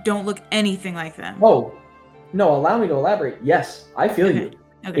Edward don't look anything like them. Oh, no, allow me to elaborate. Yes, I feel you.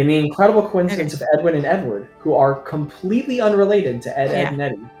 Okay. In the incredible coincidence of Edwin and Edward, who are completely unrelated to Ed and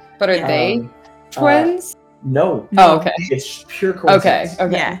Eddie. But are they twins? No. Oh, okay. It's pure coincidence.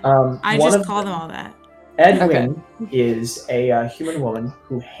 Okay. Yeah. I just call them all that. Edwin is a human woman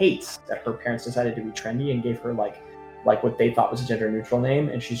who hates that her parents decided to be trendy and gave her what they thought was a gender neutral name,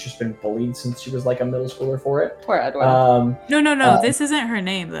 and she's just been bullied since she was a middle schooler for it. Poor Edwin. No. This isn't her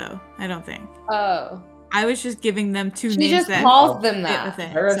name though. I don't think. Oh. I was just giving them 2 names. She just calls them that.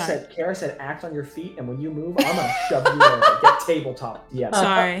 Kara said, "Act on your feet, and when you move, I'm gonna shove you over. Get tabletop." Yeah.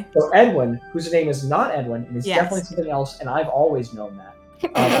 Sorry. So Edwin, whose name is not Edwin, and is definitely something else, and I've always known that.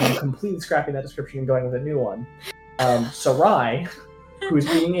 I'm completely scrapping that description and going with a new one. Sarai, who's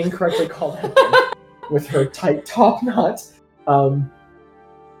being incorrectly called Edwin, with her tight top knot,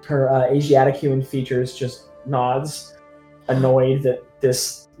 her Asiatic human features, just nods, annoyed that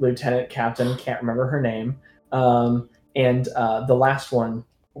this lieutenant captain can't remember her name. And the last one,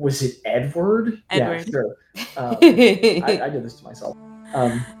 was it Edward? Edward. Yeah, sure. I did this to myself.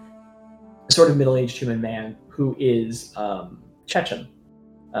 A sort of middle-aged human man who is Chechen.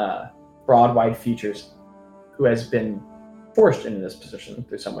 Broad, wide features, who has been forced into this position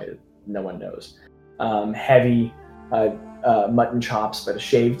through some way that no one knows. Heavy mutton chops, but a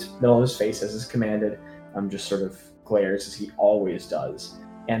shaved middle of his face as is commanded. Just sort of glares as he always does.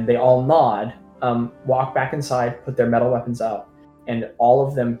 And they all nod, walk back inside, put their metal weapons out, and all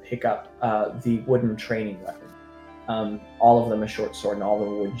of them pick up the wooden training weapon. All of them a short sword and all of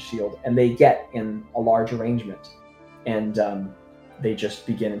them a wooden shield. And they get in a large arrangement. And they just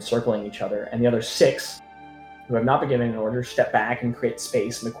begin encircling each other. And the other 6, who have not been given an order, step back and create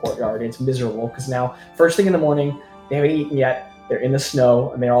space in the courtyard. It's miserable because now, first thing in the morning, they haven't eaten yet. They're in the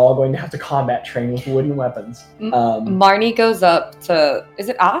snow, and they're all going to have to combat train with wooden weapons. Marnie goes up to... Is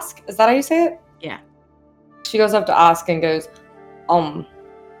it Ask? Is that how you say it? Yeah. She goes up to Ask and goes,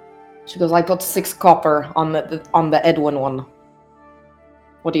 She goes, I put 6 copper on the Edwin one.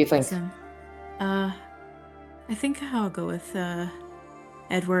 What do you think? Listen, I think I'll go with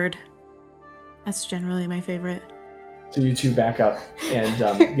Edward. That's generally my favorite. So you 2 back up, and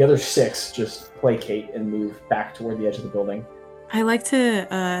the other 6 just placate and move back toward the edge of the building. I like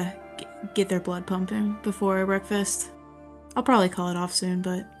to get their blood pumping before breakfast. I'll probably call it off soon,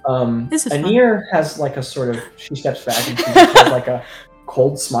 but this is Anir has a sort of... She steps back and she has a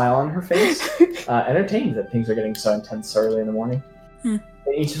cold smile on her face, entertained that things are getting so intense so early in the morning. And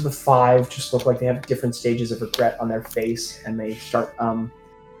each of the 5 just look like they have different stages of regret on their face, and they start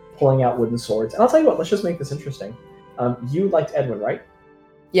pulling out wooden swords. And I'll tell you what, let's just make this interesting. You liked Edwin, right?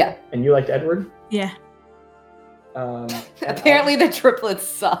 Yeah. And you liked Edward? Yeah. Apparently the triplets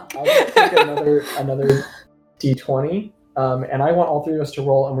suck. I'll just take another D20, and I want all 3 of us to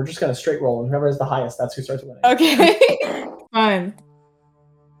roll, and we're just going to straight roll, and whoever has the highest, that's who starts winning. Okay. Fine.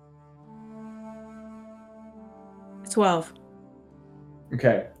 12.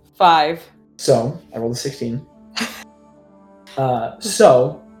 Okay. 5. So I rolled a 16.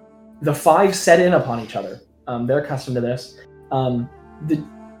 So the 5 set in upon each other. They're accustomed to this.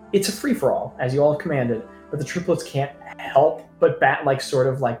 It's a free for all, as you all have commanded, but the triplets can't help but back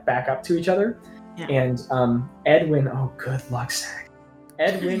up to each other. Yeah. And Edwin, oh good luck, Zach.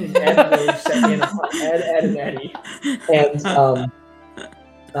 Edwin and Edward set in upon Ed, and Eddie, and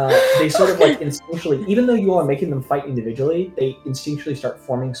they sort of like instinctually, even though you all are making them fight individually, they instinctually start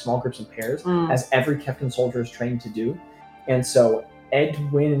forming small groups and pairs, as every Kefkin soldier is trained to do. And so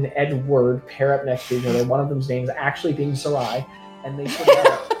Edwin and Edward pair up next to each other. One of them's name is actually being Sarai, and they sort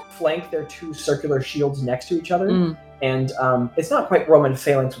of flank their 2 circular shields next to each other. And it's not quite Roman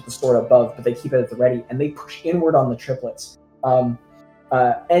phalanx with the sword above, but they keep it at the ready, and they push inward on the triplets.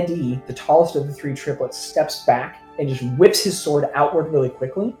 Eddie, the tallest of the 3 triplets, steps back and just whips his sword outward really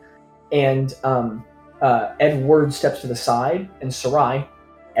quickly. And Edward steps to the side, and Sarai,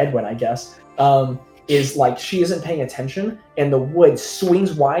 Edwin, I guess, is like, she isn't paying attention, and the wood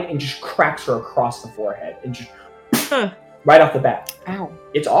swings wide and just cracks her across the forehead, and just right off the bat. Ow.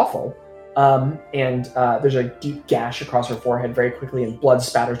 It's awful. And there's a deep gash across her forehead very quickly, and blood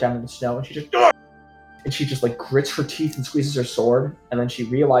spatters down in the snow, and she just like grits her teeth and squeezes her sword, and then she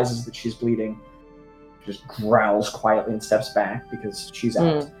realizes that she's bleeding. She just growls quietly and steps back because she's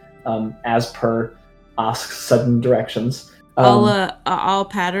out. As per Osk's sudden directions. I'll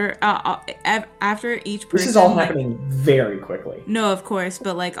pat her after each person. This is all happening very quickly. No, of course,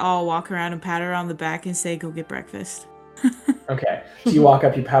 but like I'll walk around and pat her on the back and say, "Go get breakfast." Okay, so you walk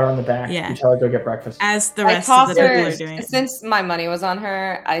up, you pat her on the back, Yeah. you tell her to go get breakfast. As the rest of the people are doing it. Since my money was on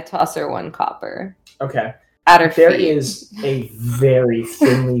her, I toss her 1 copper. Okay. At her There feet. is a very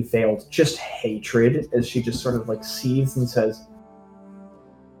thinly veiled just hatred as she just sort of like seethes and says,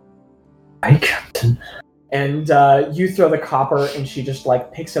 "Hi, Captain." And you throw the copper, and she just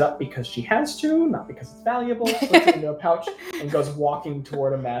like picks it up because she has to, not because it's valuable, puts it into a pouch, and goes walking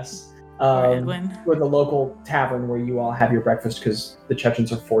toward a mess. Edwin. With the local tavern where you all have your breakfast because the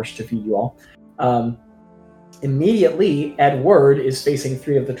Chechens are forced to feed you all. Immediately, Edward is facing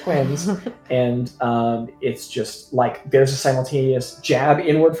 3 of the twins, and it's just like there's a simultaneous jab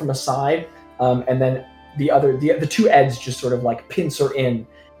inward from a side, and then the 2 Eds just sort of like pinch her in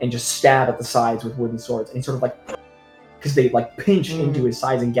and just stab at the sides with wooden swords, and he sort of like, because they like pinch into his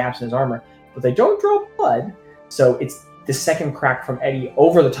sides and gaps in his armor, but they don't draw blood, so it's the second crack from Eddie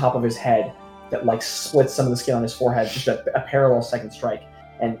over the top of his head that like splits some of the skin on his forehead, just a parallel second strike,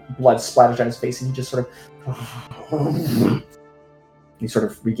 and blood splatters down his face, and he just sort of he sort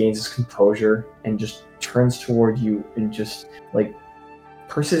of regains his composure and just turns toward you and just like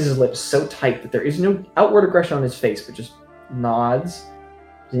purses his lips so tight that there is no outward aggression on his face, but just nods,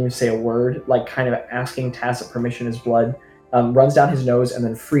 doesn't even say a word, like kind of asking tacit permission. His blood runs down his nose and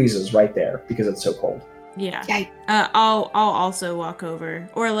then freezes right there because it's so cold. Yeah. I'll also walk over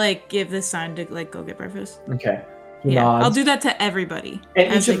or like give this sign to like go get breakfast. Okay. He Yeah, nods. I'll do that to everybody.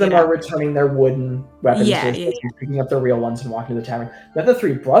 And as each of they them get are out. returning their wooden weapons, picking up their real ones and walking to the tavern. The other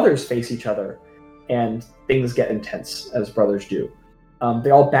 3 brothers face each other, and things get intense, as brothers do.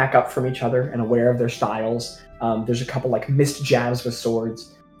 They all back up from each other and aware of their styles. There's a couple like missed jabs with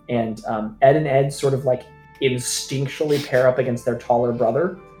swords, and Ed and Ed sort of like instinctually pair up against their taller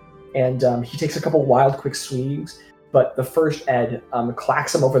brother, and he takes a couple wild, quick swings, but the first Ed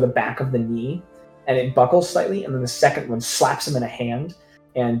clacks him over the back of the knee, and it buckles slightly, and then the second one slaps him in a hand,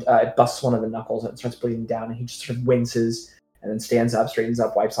 and it busts one of the knuckles, and it starts bleeding down, and he just sort of winces, and then stands up, straightens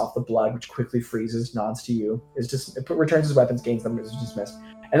up, wipes off the blood, which quickly freezes, nods to you, returns his weapons, gains them, is dismissed.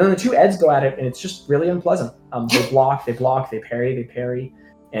 And then the 2 Eds go at it, and it's just really unpleasant. They block, they parry,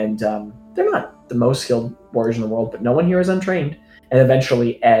 and they're not the most skilled warriors in the world, but no one here is untrained. And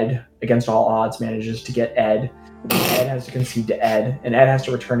eventually Ed, against all odds, manages to get Ed. Ed has to concede to Ed, and Ed has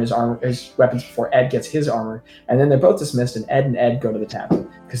to return his weapons before Ed gets his armor. And then they're both dismissed, and Ed go to the tavern,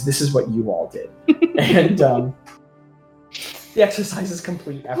 because this is what you all did. And the exercise is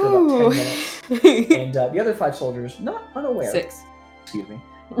complete after about 10 minutes. And the other 5 soldiers, not unaware. 6. Excuse me.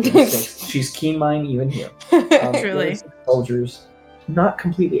 6. She's keen mind even here. The Truly. other 6 soldiers, not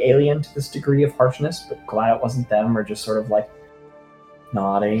completely alien to this degree of harshness, but glad it wasn't them, or just sort of like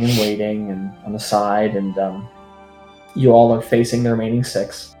nodding and waiting and on the side, and you all are facing the remaining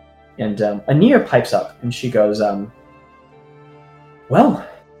 6. And Anir pipes up, and she goes, well,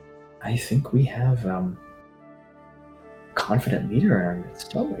 I think we have a confident leader in our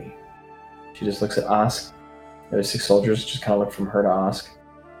midst, don't we? She just looks at Osk. The other 6 soldiers just kind of look from her to Osk.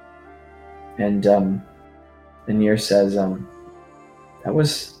 And Anir says, that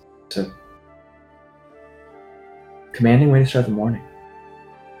was Commanding way to start the morning.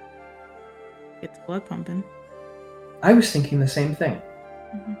 Get the blood pumping. I was thinking the same thing.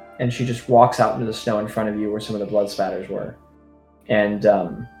 Mhm. And she just walks out into the snow in front of you where some of the blood spatters were. And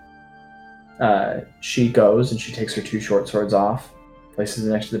she goes and she takes her 2 short swords off, places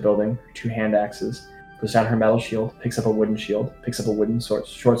them next to the building, her 2 hand axes, puts down her metal shield, picks up a wooden shield, picks up a wooden short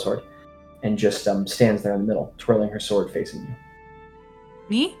sword, and just stands there in the middle, twirling her sword facing you.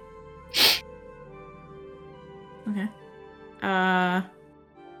 Me? Okay.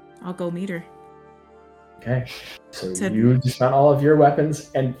 I'll go meet her. Okay, so Said- you dismount all of your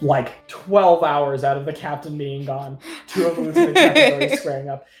weapons, and like 12 hours out of the captain being gone, 2 of the lieutenant captains already squaring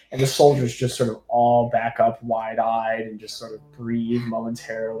up, and the soldiers just sort of all back up wide-eyed and just sort of breathe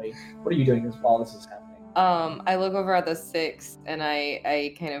momentarily. What are you doing while this is happening? I look over at the 6 and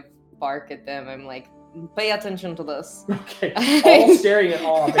I kind of bark at them. I'm like, pay attention to this. Okay, all staring in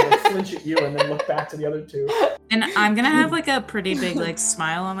awe, they like flinch at you and then look back to the other 2. And I'm gonna have like a pretty big like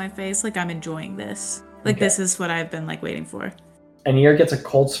smile on my face, like I'm enjoying this. Like Okay. this is what I've been like waiting for. And Nier gets a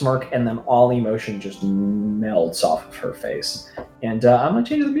cold smirk, and then all emotion just melts off of her face. And I'm gonna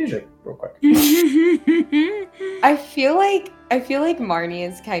change the music real quick. I feel like Marnie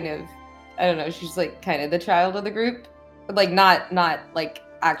is kind of, I don't know, she's like kind of the child of the group, but like not like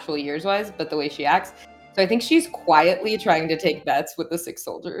actual years wise, but the way she acts. So I think she's quietly trying to take bets with the 6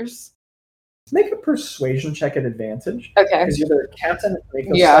 soldiers. Make a persuasion check at advantage. Okay. Because you're the captain, and they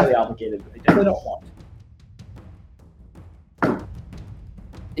feel Yeah. slightly obligated, but they definitely don't want.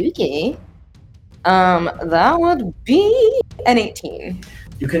 Okay. That would be an 18.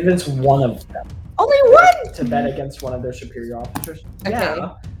 You convince one of them Only one. to bet against one of their superior officers. Okay.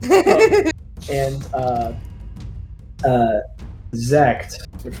 Yeah. And Zekt,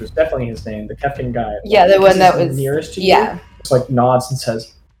 which was definitely his name, the Kefkin guy. Yeah, the one that he's was nearest to yeah. you. Just like nods and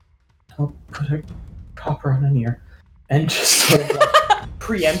says, "I'll put a copper on an ear," and just sort of like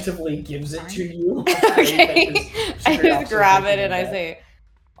preemptively gives it to you. Okay. I Superior just officer grab it making and a I bet. say,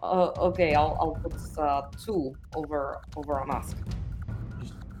 okay, I'll put 2 over on us.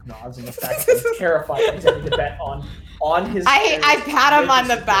 Just nods in the fact that he's terrified that he's having to bet on his. I pat him on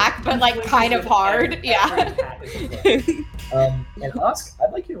the player's back, but like flinches kind of with hard. every Yeah. attack is a flinch. And Osk,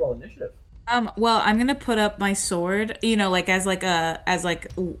 I'd like you to roll initiative. Well, I'm gonna put up my sword, you know, like as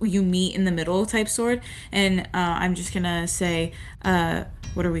you meet in the middle type sword, and I'm just gonna say,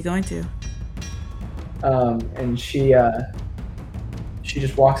 what are we going to? And she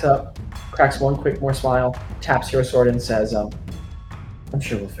just walks up, cracks one quick more smile, taps your sword, and says, "I'm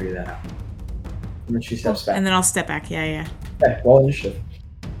sure we'll figure that out." And then she steps back. And then I'll step back. Yeah. Okay, roll initiative.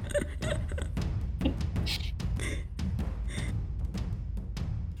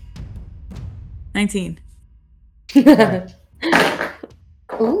 $19.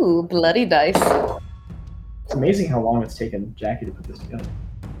 Ooh, bloody dice. It's amazing how long it's taken Jackie to put this together.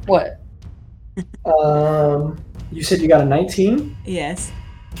 What? You said you got a 19. Yes.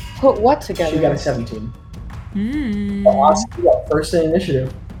 Put what together? She got a 17. Hmm. Well, Osk, you got first in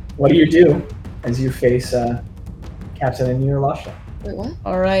initiative. What do you do as you face Captain Anir Lasha? Wait, what?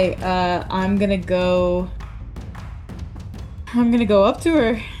 All right. I'm gonna go up to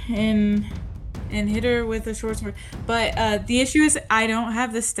her and hit her with a short sword. But the issue is I don't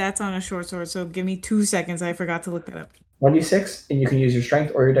have the stats on a short sword, so give me 2 seconds. I forgot to look it up. 1d6, and you can use your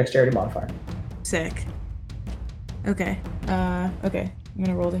strength or your dexterity modifier. Sick. Okay. Okay. I'm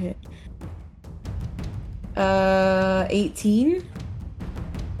gonna roll the hit. 18.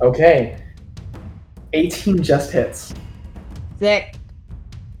 Okay. 18 just hits. Sick.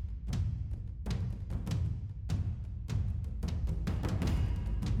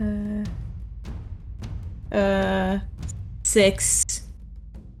 Six.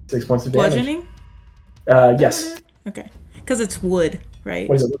 6 points of damage. Bludgeoning? Yes. Okay. Because it's wood, right?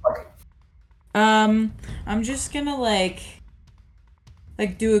 What does it look like? I'm just gonna like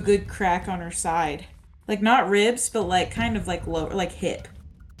do a good crack on her side. Like not ribs, but like kind of like lower, like hip.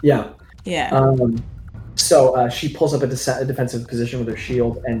 Yeah. Yeah. So she pulls up a defensive position with her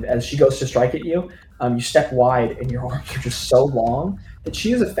shield, and as she goes to strike at you, you step wide, and your arms are just so long that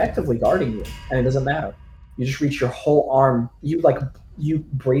she is effectively guarding you, and it doesn't matter. You just reach your whole arm. You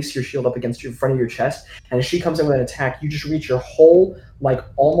brace your shield up against your front of your chest, and as she comes in with an attack, you just reach your whole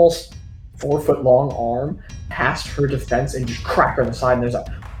almost 4-foot long arm past her defense and just crack her on the side. And there's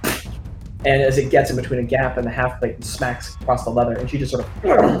and as it gets in between a gap and the half plate and smacks across the leather, and she just sort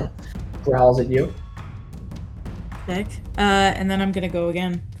of growls at you. Sick. And then I'm gonna go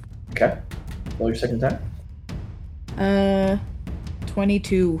again. Okay. Roll your second attack.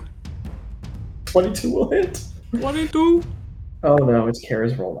 22. 22 will hit. 22. Oh no, it's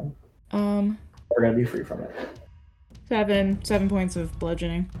Kara's rolling. Um. We're gonna be free from it. 7 points of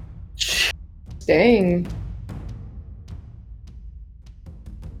bludgeoning. Dang.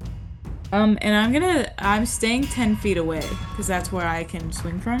 And I'm staying 10 feet away because that's where I can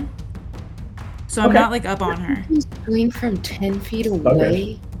swing from. So I'm Okay. not like up on her. You swing from 10 feet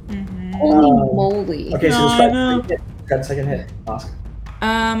away? Mhm. Holy moly. Okay, so No, let's I try know. the second hit. Oscar.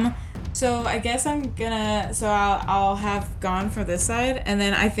 So I guess I'll have gone for this side, and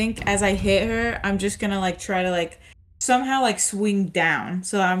then I think as I hit her, I'm just gonna like try to like somehow like swing down.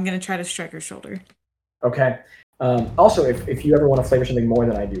 So I'm gonna try to strike her shoulder. Okay. Also, if you ever want to flavor something more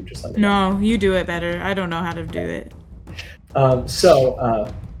than I do, just let me know. No, you do it better. I don't know how to do it.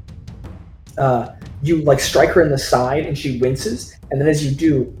 You like strike her in the side and she winces, and then as you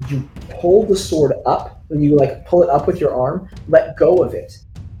do, you pull the sword up, and you like pull it up with your arm, let go of it,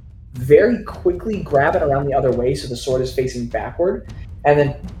 very quickly grab it around the other way so the sword is facing backward, and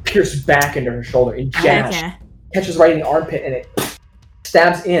then pierce back into her shoulder and jab. Okay. Catches right in the armpit and it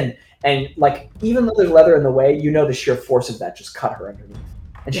stabs in, and like even though there's leather in the way, you know the sheer force of that just cut her underneath,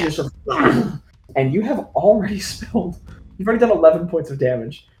 and she just sort of and you have already you've already done 11 points of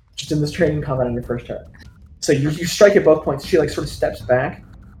damage just in this training combat on your first turn. So you strike at both points. She like sort of steps back,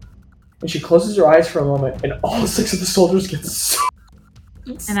 and she closes her eyes for a moment, and all 6 of the soldiers get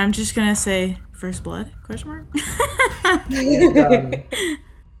And I'm just gonna say first blood? Question mark.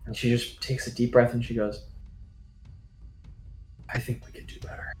 and she just takes a deep breath and she goes, I think we could do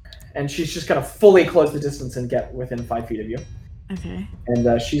better. And she's just gonna fully close the distance and get within 5 feet of you. Okay.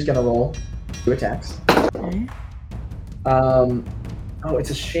 And she's gonna roll 2 attacks. Okay. Oh,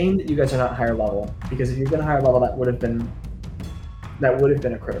 it's a shame that you guys are not higher level, because if you've been higher level, that would have been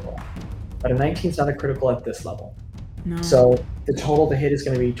a critical. But a 19 is not a critical at this level. No. So the total to hit is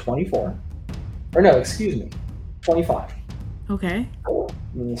going to be 24. Or no, excuse me, 25. Okay.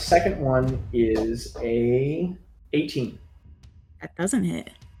 And the second one is a 18. That doesn't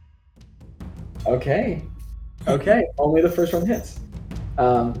hit. Okay. Only the first one hits.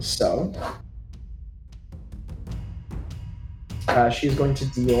 So she's going to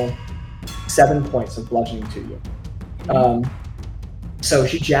deal 7 points of bludgeoning to you. So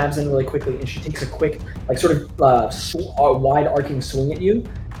she jabs in really quickly, and she takes a quick, like sort of wide arcing swing at you.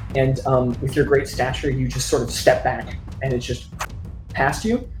 And with your great stature, you just sort of step back, and it's just past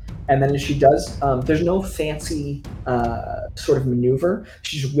you. And then as she does, there's no fancy sort of maneuver.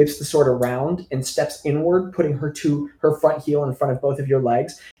 She just whips the sword around and steps inward, putting her front heel in front of both of your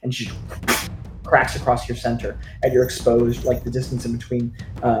legs, and she cracks across your center at your exposed, like the distance in between,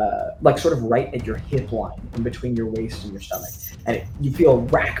 like sort of right at your hip line, in between your waist and your stomach. And you feel a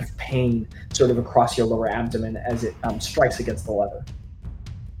rack of pain sort of across your lower abdomen as it strikes against the leather.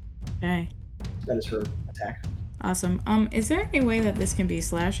 Okay. That is her attack. Awesome. Is there any way that this can be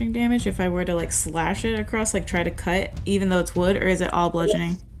slashing damage if I were to like slash it across, like try to cut, even though it's wood, or is it all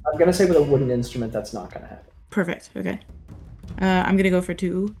bludgeoning? I'm gonna say with a wooden instrument, that's not gonna happen. Perfect. Okay. I'm gonna go for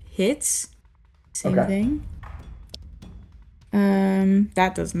 2 hits. Same thing.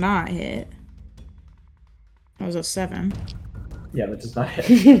 That does not hit. That was a 7. Yeah, that does not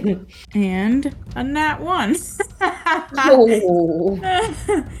hit. And a nat 1. Oh.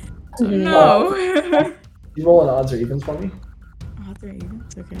 No. You roll an odds or evens for me? Odds or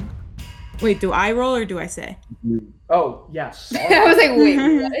evens? Okay. Wait, do I roll or do I say? Oh, yes. I was like, wait,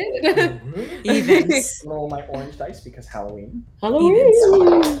 what? Evens. Roll my orange dice because Halloween.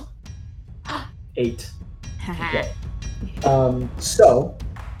 Halloween. 8. Haha. So,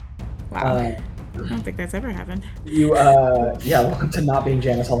 Wow. I don't think that's ever happened. you, welcome to not being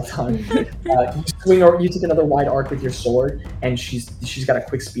Janice all the time. You swing, or you take another wide arc with your sword, and she's got a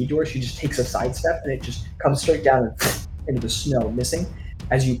quick speed to her. She just takes a sidestep, and it just comes straight down and into the snow, missing.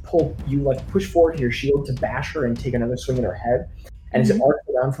 As you push forward to your shield to bash her and take another swing at her head. And as it arcs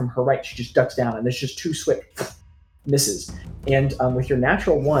around from her right, she just ducks down, and there's just 2 swift misses. And with your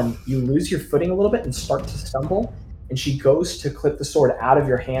natural 1, you lose your footing a little bit and start to stumble. And she goes to clip the sword out of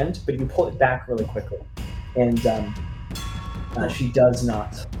your hand, but you pull it back really quickly. And she does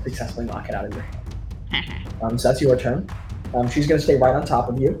not successfully knock it out of your hand. So that's your turn. She's going to stay right on top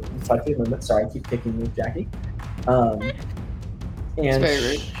of you. 5 feet movement. Sorry, I keep kicking you, Jackie. And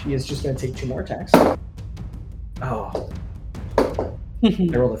she is just going to take 2 more attacks. Oh. I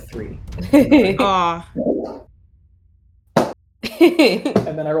rolled a 3. Aw.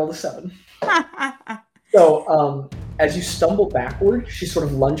 And then I rolled a 7. So, as you stumble backward, she sort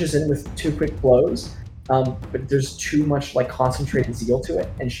of lunges in with 2 quick blows, but there's too much like concentrated zeal to it,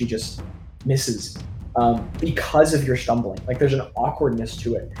 and she just misses because of your stumbling. Like there's an awkwardness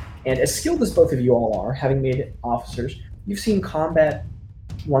to it. And as skilled as both of you all are, having made it officers, you've seen combat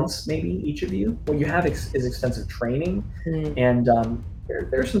once, maybe each of you. What you have is extensive training, and there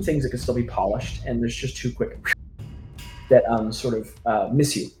are some things that can still be polished, and there's just two quick that sort of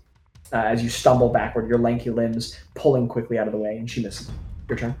miss you as you stumble backward, your lanky limbs pulling quickly out of the way, and she misses.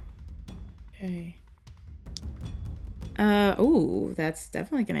 Your turn. Okay. Oh, that's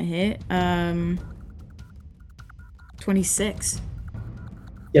definitely gonna hit. 26.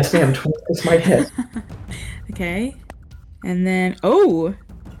 Yes, ma'am. 26 might hit. Okay. And then 24.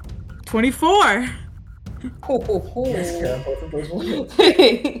 Yes, Kara, both of those will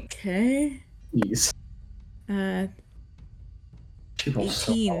hit. Okay. Please.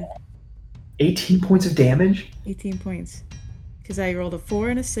 18. 18 points of damage? 18 points. Because I rolled a 4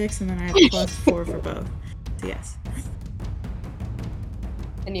 and a 6, and then I have a +4 for both. So yes.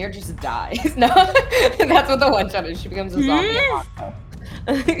 And Nier just dies. No, that's what the one shot is. She becomes a zombie.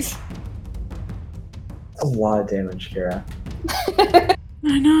 That's a lot of damage, Kara. I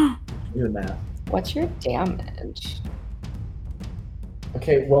know. Do the math. What's your damage?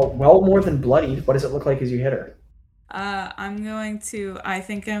 Okay, well more than bloodied. What does it look like as you hit her? I'm going to.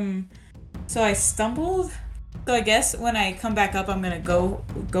 So I stumbled. So I guess when I come back up, I'm gonna go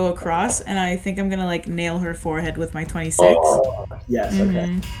across, and I think I'm gonna like nail her forehead with my 26. Oh, yes.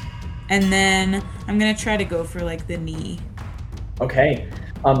 Okay. And then I'm gonna try to go for like the knee. Okay.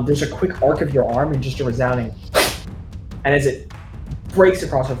 There's a quick arc of your arm and just a resounding, and as it breaks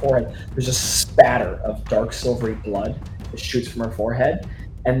across her forehead, there's a spatter of dark silvery blood that shoots from her forehead.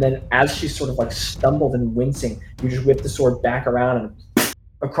 And then as she's sort of like stumbled and wincing, you just whip the sword back around and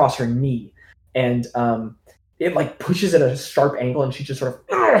across her knee. And it like pushes at a sharp angle, and she just sort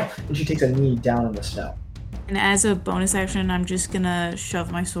of, and she takes a knee down in the snow. And as a bonus action, I'm just gonna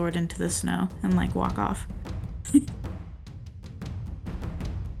shove my sword into the snow and like walk off.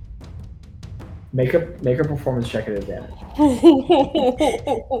 Make a performance check at advantage.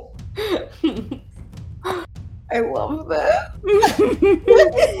 I love that.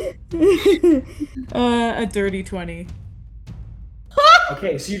 A dirty 20.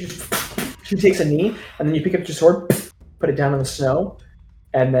 Okay, so she takes a knee, and then you pick up your sword, put it down in the snow,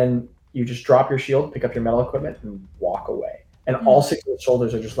 and then you just drop your shield, pick up your metal equipment, and walk away. And all 6 of the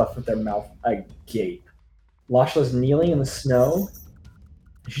soldiers are just left with their mouth agape. Lashla's kneeling in the snow.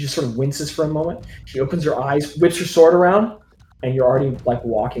 She just sort of winces for a moment. She opens her eyes, whips her sword around, and you're already like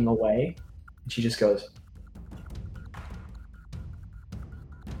walking away. And she just goes,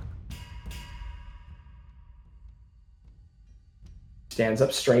 stands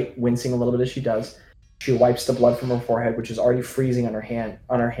up straight, wincing a little bit as she does. She wipes the blood from her forehead, which is already freezing on her hand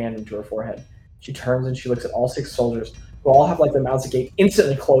into her forehead. She turns and she looks at all 6 soldiers, who all have like their mouths agape,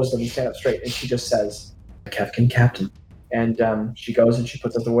 instantly close them and stand up straight, and she just says, "Kefkin, Captain." And she goes and she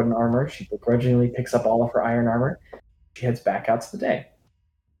puts up the wooden armor. She begrudgingly picks up all of her iron armor. She heads back out to the day.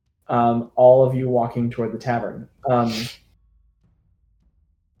 All of you walking toward the tavern.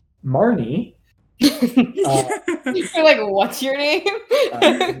 Marnie. You're like, what's your name?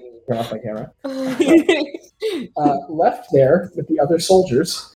 Turn off my camera. Left there with the other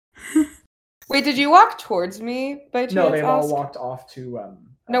soldiers. Wait, did you walk towards me by chance? No, they all walked off to.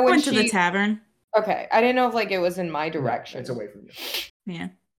 No, when went to the tavern. Okay, I didn't know if like it was in my direction. It's away from you. Yeah.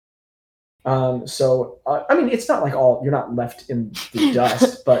 So I mean, it's not like you're not left in the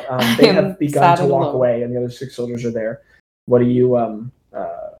dust, but they have begun to walk away, and the other 6 soldiers are there. What do you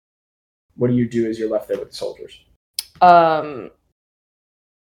do as you're left there with the soldiers? I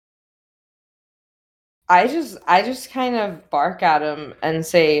just kind of bark at him and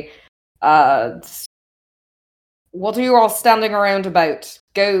say, "What are you all standing around about?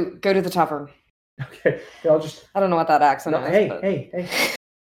 Go to the tavern." Okay, I'll just. I don't know what that accent is. Hey!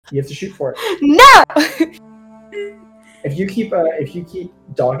 You have to shoot for it. No. If you keep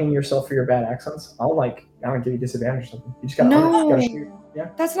dogging yourself for your bad accents, I'll give you disadvantage or something. You just gotta shoot. Yeah.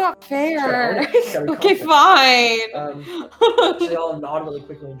 That's not fair. Gotta Okay, fine. So they all nod really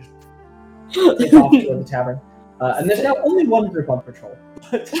quickly and just take off toward the tavern. And there's now only one group on patrol.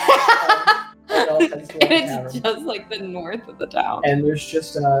 It's just like the north of the town. And there's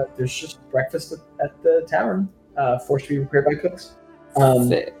just breakfast at the tavern, forced to be prepared by cooks.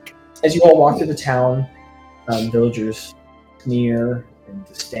 Sick. As you all walk through the town, villagers sneer and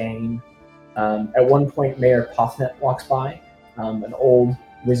disdain. At one point, Mayor Pothnet walks by, an old,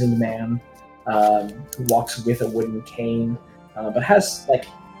 wizened man who walks with a wooden cane, but has like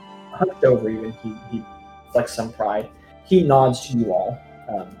hunched over you, and he flexes some pride. He nods to you all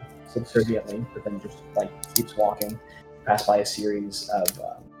subserviently, but then just like keeps walking. Pass by a series of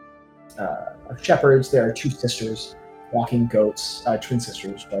shepherds. There are 2 sisters walking goats, twin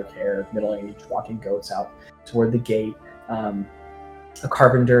sisters, dark hair, middle age, walking goats out toward the gate. a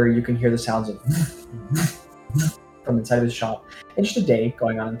carpenter. You can hear the sounds of from inside of his shop. And just a day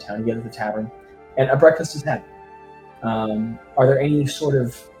going on in town. You get to the tavern, and a breakfast is had. Are there any sort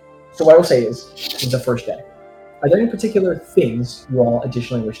of... So what I will say is, this is the first day. Are there any particular things you all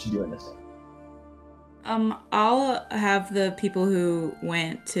additionally wish to do in this day? I'll have the people who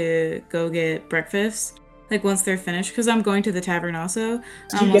went to go get breakfast, like once they're finished, because I'm going to the tavern also.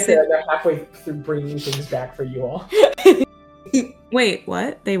 So you get there, they're halfway through bringing things back for you all. Wait,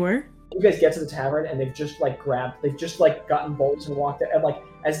 what? They were? You guys get to the tavern and they've just gotten bowls and walked out. And like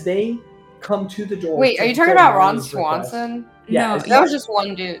as they come to the door. Wait, are you talking about Ron Swanson? Yeah, No, That was just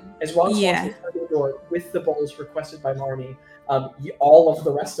one dude. As Ron Swanson comes to the door with the bowls requested by Marnie, all of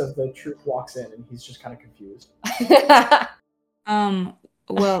the rest of the troop walks in and he's just kind of confused.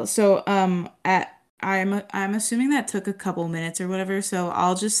 Well, so I'm assuming that took a couple minutes or whatever, so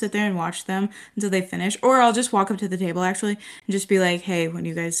I'll just sit there and watch them until they finish, or I'll just walk up to the table actually and just be like, "Hey, when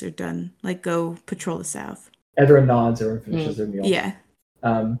you guys are done, like go patrol the south." Everyone nods. Everyone finishes their meal. Yeah.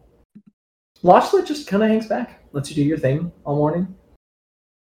 Lashla just kind of hangs back, lets you do your thing all morning.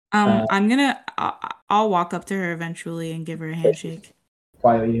 I'll walk up to her eventually and give her a handshake.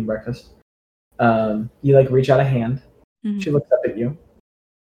 Quietly eating breakfast. You like reach out a hand. Mm-hmm. She looks up at you.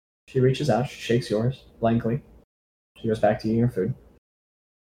 She reaches out. She shakes yours blankly. She goes back to eating her food.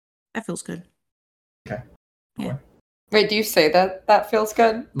 That feels good. Okay. Yeah. Wait, do you say that feels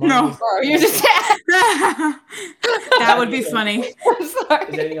good? No. Or you just That would be funny. I'm Is sorry.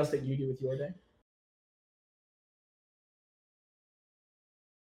 there anything else that you do with your day?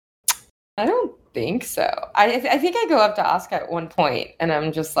 I don't think so. I think I go up to Asuka at one point and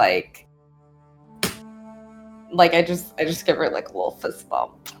I'm just like I just give her like a little fist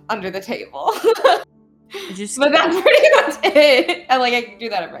bump under the table. But that's pretty much it. And like I can do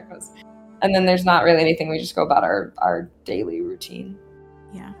that at breakfast. And then there's not really anything. We just go about our daily routine.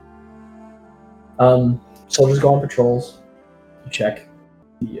 Yeah. Soldiers go on patrols. You check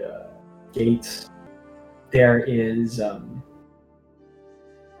the gates. There is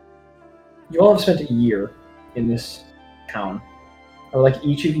you all have spent a year in this town. I would like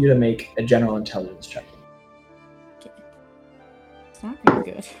each of you to make a general intelligence check. Okay. It's not gonna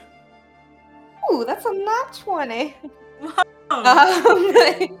be good. Ooh, that's a nat 20.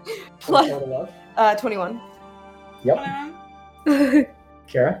 Oh. Plus Total of? 21. Yep.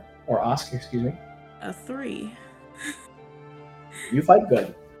 Kara, or Oscar, excuse me. A 3. You fight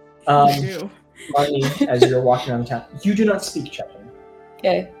good. I do. Marnie, as you're walking around the town, you do not speak Chechen,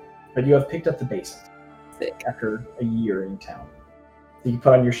 Okay. but you have picked up the basics Sick. after a year in town. So you can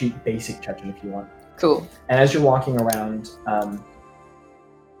put on your sheet basic Chechen if you want. Cool. And as you're walking around,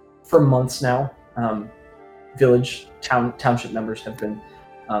 for months now, township members have been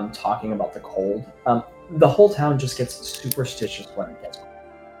talking about the cold. The whole town just gets superstitious when it gets cold.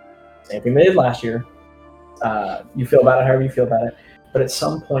 Same thing they did last year. You feel about it however you feel about it. But at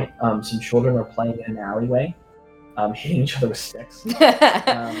some point, some children are playing in an alleyway, hitting each other with sticks.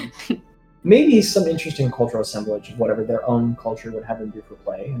 Maybe some interesting cultural assemblage of whatever their own culture would have them do for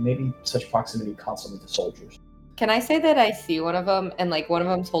play, and maybe such proximity constantly to soldiers. Can I say that I see one of them and like one of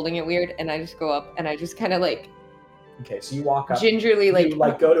them's holding it weird and I just go up and I just kind of like Okay, so you walk up. gingerly you,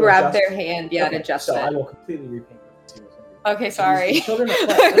 go to grab adjust- their hand, yeah, Okay, and adjust so it. I will completely repaint it. Okay, So sorry. These children are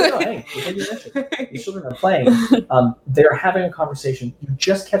playing. No, hey, you didn't mention. These children are playing. They're having a conversation. You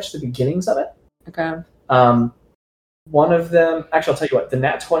just catch the beginnings of it. Okay. One of them, actually, I'll tell you what. The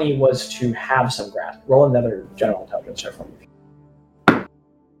nat 20 was to have some grasp. Roll another general intelligence check for me.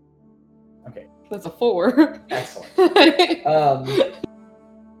 Okay, That's a 4. excellent.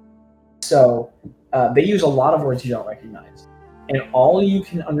 So they use a lot of words you don't recognize, and all you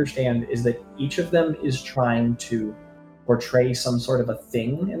can understand is that each of them is trying to portray some sort of a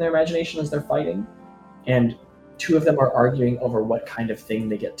thing in their imagination as they're fighting, and two of them are arguing over what kind of thing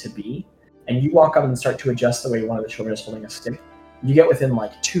they get to be. And you walk up and start to adjust the way one of the children is holding a stick. You get within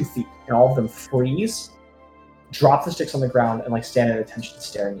like 2 feet, and all of them freeze, drop the sticks on the ground, and like stand at attention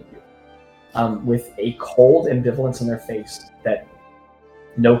staring at you, with a cold ambivalence on their face that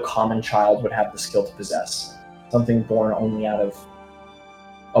no common child would have the skill to possess. Something born only out of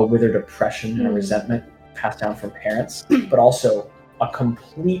a withered oppression and a resentment passed down from parents, but also a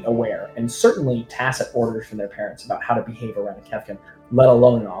complete aware and certainly tacit orders from their parents about how to behave around a Kefkin, let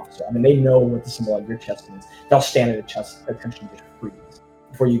alone an officer. I mean, they know what the symbol on your chest means. They'll stand at attention to freeze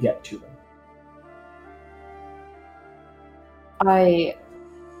before you get to them. I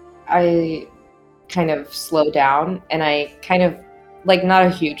kind of slow down and I kind of like not a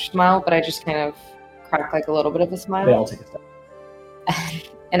huge smile, but I just kind of crack like a little bit of a smile. They all take a step.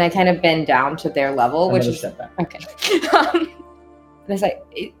 And I kind of bend down to their level, which Another is step back. okay. And I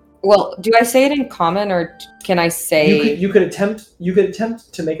say, well, do I say it in common or can I say? You could attempt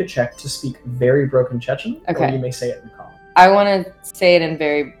to make a check to speak very broken Chechen, or Okay. you may say it in common. I want to say it in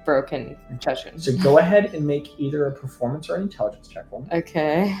very broken Chechen. So go ahead and make either a performance or an intelligence check for me.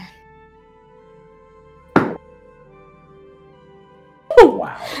 Okay.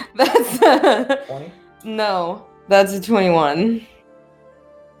 Wow. That's 20? no. That's a 21.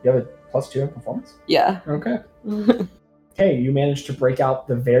 You have a +2 in performance? Yeah. Okay. Okay, you managed to break out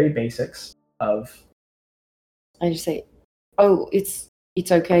the very basics of... I just say, "Oh, it's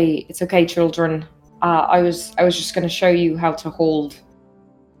okay. It's okay, children. I was just gonna show you how to hold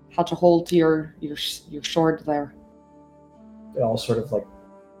your sword there." It all sort of like...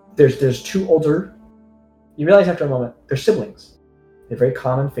 There's two older... You realize after a moment, they're siblings. They have very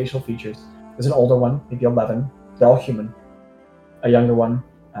common facial features. There's an older one, maybe 11. They're all human. A younger one,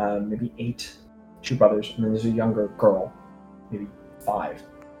 maybe 8. 2 brothers. And then there's a younger girl, maybe 5.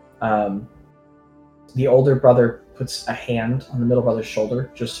 The older brother puts a hand on the middle brother's shoulder,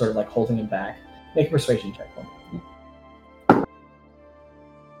 just sort of like holding him back. Make a persuasion check for me.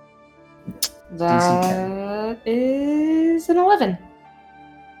 That is an 11.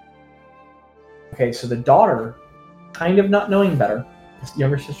 Okay, so the daughter, kind of not knowing better, this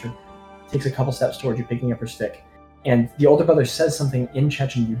younger sister, takes a couple steps towards you, picking up her stick. And the older brother says something in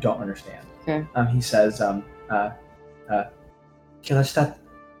Chechen you don't understand. Okay. He says, Kilastat.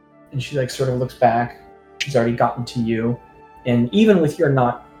 And she like sort of looks back. She's already gotten to you. And even with your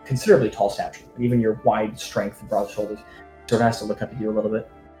not considerably tall stature, even your wide strength and broad shoulders, sort of has to look up at you a little bit.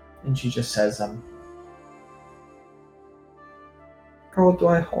 And she just says, how do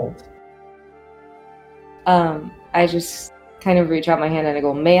I hold? I just kind of reach out my hand and I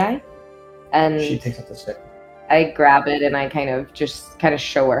go, "May I?" And She takes up the stick. I grab it and I kind of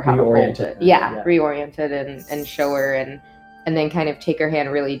show her how to hold Reorient it. it. Yeah, reorient it and show her and then kind of take her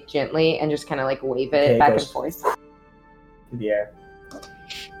hand really gently and just kind of like wave it Okay, it back and goes forth. through the air.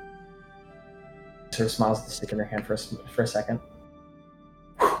 Sort of smiles at the stick in her hand for a second.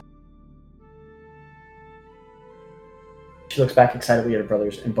 She looks back excitedly at her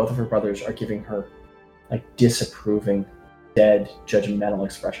brothers, and both of her brothers are giving her like disapproving, dead, judgmental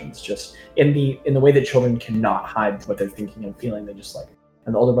expressions. Just in the way that children cannot hide what they're thinking and feeling. They just like,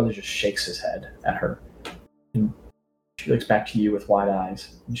 and the older brother just shakes his head at her. And she looks back to you with wide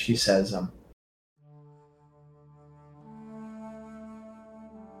eyes, and she says,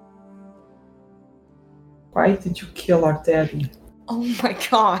 "Why did you kill our daddy?" Oh my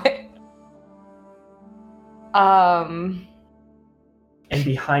god. And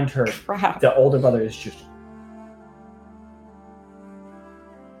behind her, Crap. the older brother is just...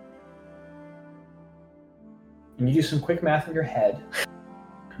 And you do some quick math in your head,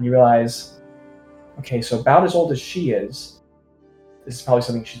 and you realize, okay, so about as old as she is, this is probably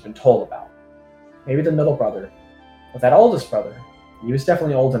something she's been told about. Maybe the middle brother, but that oldest brother, he was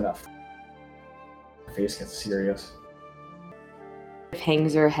definitely old enough. Her face gets serious.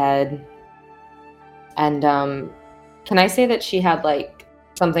 Hangs her head. And can I say that she had like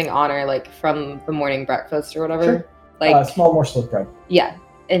something on her, like from the morning breakfast or whatever? Sure. Like A small morsel of bread. yeah.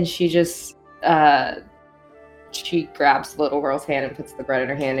 And she just she grabs the little girl's hand and puts the bread in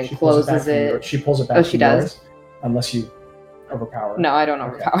her hand and She pulls closes it. She pulls it back. Oh, she from does? yours, unless you overpower her. No, I don't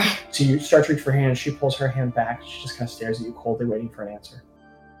Okay. overpower. So you start to reach for her hand, she pulls her hand back, she just kind of stares at you coldly, waiting for an answer.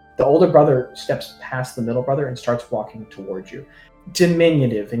 The older brother steps past the middle brother and starts walking towards you.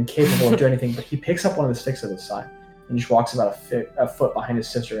 Diminutive, incapable of doing anything, but he picks up one of the sticks at his side and just walks about a foot behind his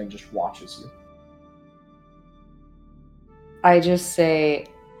sister and just watches you. I just say,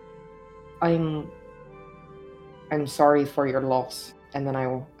 I'm sorry for your loss, and then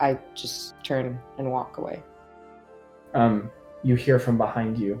I just turn and walk away. You hear from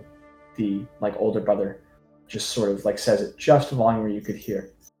behind you, the like older brother just sort of like says it just a volume where you could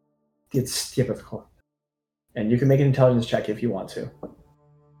hear. It's typical. And you can make an intelligence check if you want to.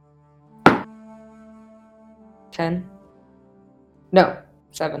 10? No,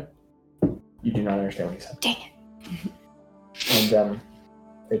 7. You do not understand what he said. Dang it. And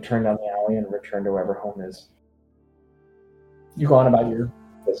they turn down the alley and return to wherever home is. You go on about your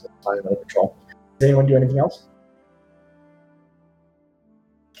business, find another patrol. Does anyone do anything else?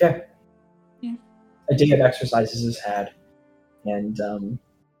 Okay. Yeah. A day of exercises is had, and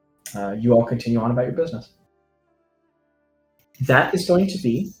you all continue on about your business. That is going to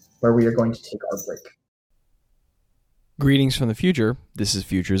be where we are going to take our break. Greetings from the future. This is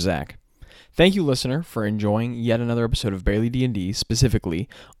Future Zach. Thank you, listener, for enjoying yet another episode of Barely D&D, specifically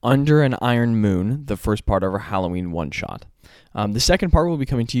Under an Iron Moon, the first part of our Halloween one-shot. The second part will be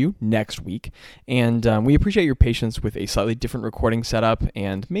coming to you next week, and we appreciate your patience with a slightly different recording setup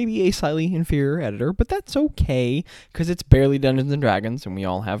and maybe a slightly inferior editor, but that's okay, because it's barely Dungeons & Dragons, and we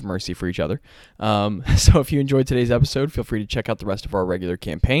all have mercy for each other. So if you enjoyed today's episode, feel free to check out the rest of our regular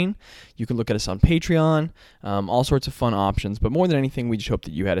campaign. You can look at us on Patreon, all sorts of fun options, but more than anything, we just hope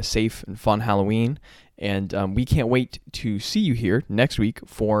that you had a safe and fun Halloween, and we can't wait to see you here next week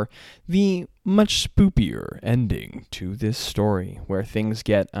for the much spookier ending to this story, where things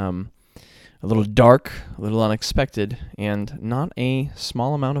get a little dark, a little unexpected, and not a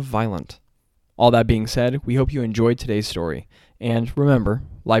small amount of violent. All that being said, we hope you enjoyed today's story. And remember,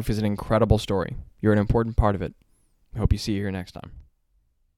 life is an incredible story. You're an important part of it. We hope you see you here next time.